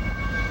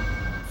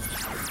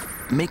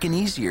 make an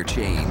easier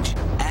change.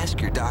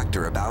 Ask your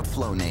doctor about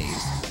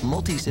Flonase.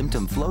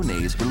 Multi-symptom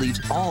Flonase relieves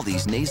all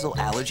these nasal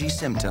allergy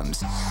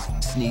symptoms.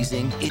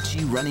 Sneezing,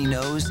 itchy, runny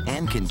nose,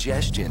 and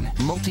congestion.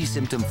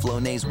 Multi-symptom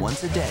Flonase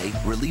once a day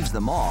relieves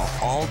them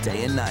all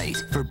day and night.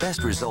 For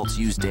best results,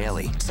 use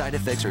daily. Side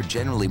effects are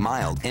generally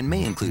mild and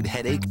may include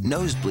headache,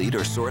 nosebleed,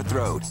 or sore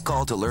throat.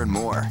 Call to learn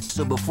more.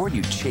 So before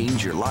you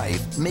change your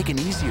life, make an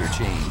easier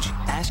change.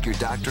 Ask your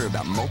doctor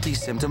about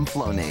multi-symptom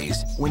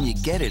Flonase. When you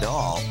get it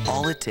all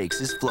it takes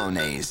is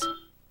Flonase.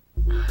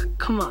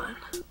 Come on.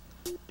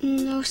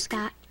 No,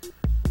 Scott.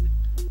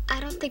 I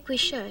don't think we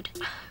should.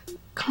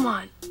 Come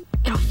on.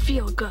 It'll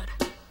feel good.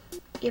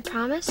 You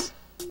promise?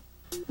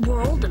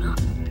 We're old enough.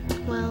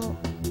 Well,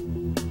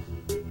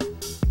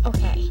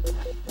 okay.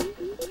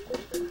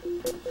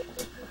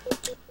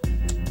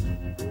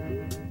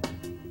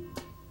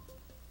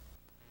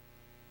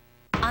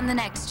 On the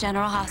next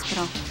General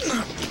Hospital.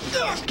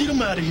 Get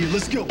him out of here.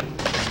 Let's go.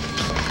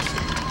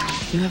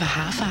 You have a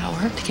half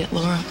hour to get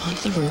Laura up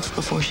onto the roof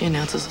before she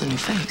announces the new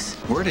face.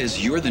 Word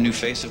is you're the new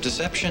face of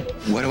deception.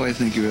 Why do I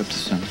think you're up to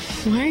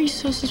something? Why are you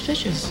so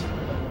suspicious?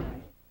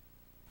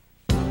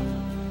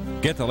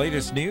 Get the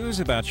latest news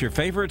about your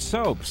favorite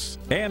soaps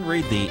and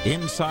read the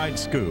Inside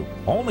Scoop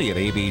only at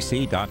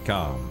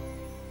abc.com.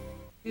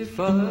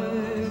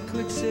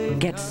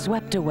 Get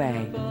swept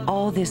away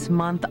all this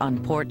month on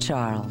Port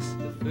Charles.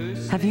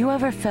 Have you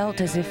ever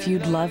felt as if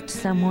you'd loved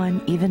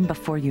someone even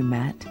before you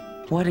met?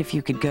 What if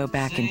you could go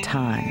back in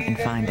time and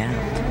find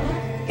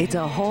out? It's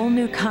a whole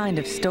new kind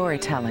of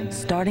storytelling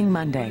starting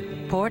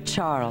Monday. Port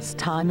Charles,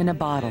 Time in a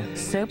Bottle.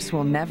 Soaps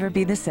will never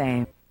be the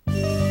same.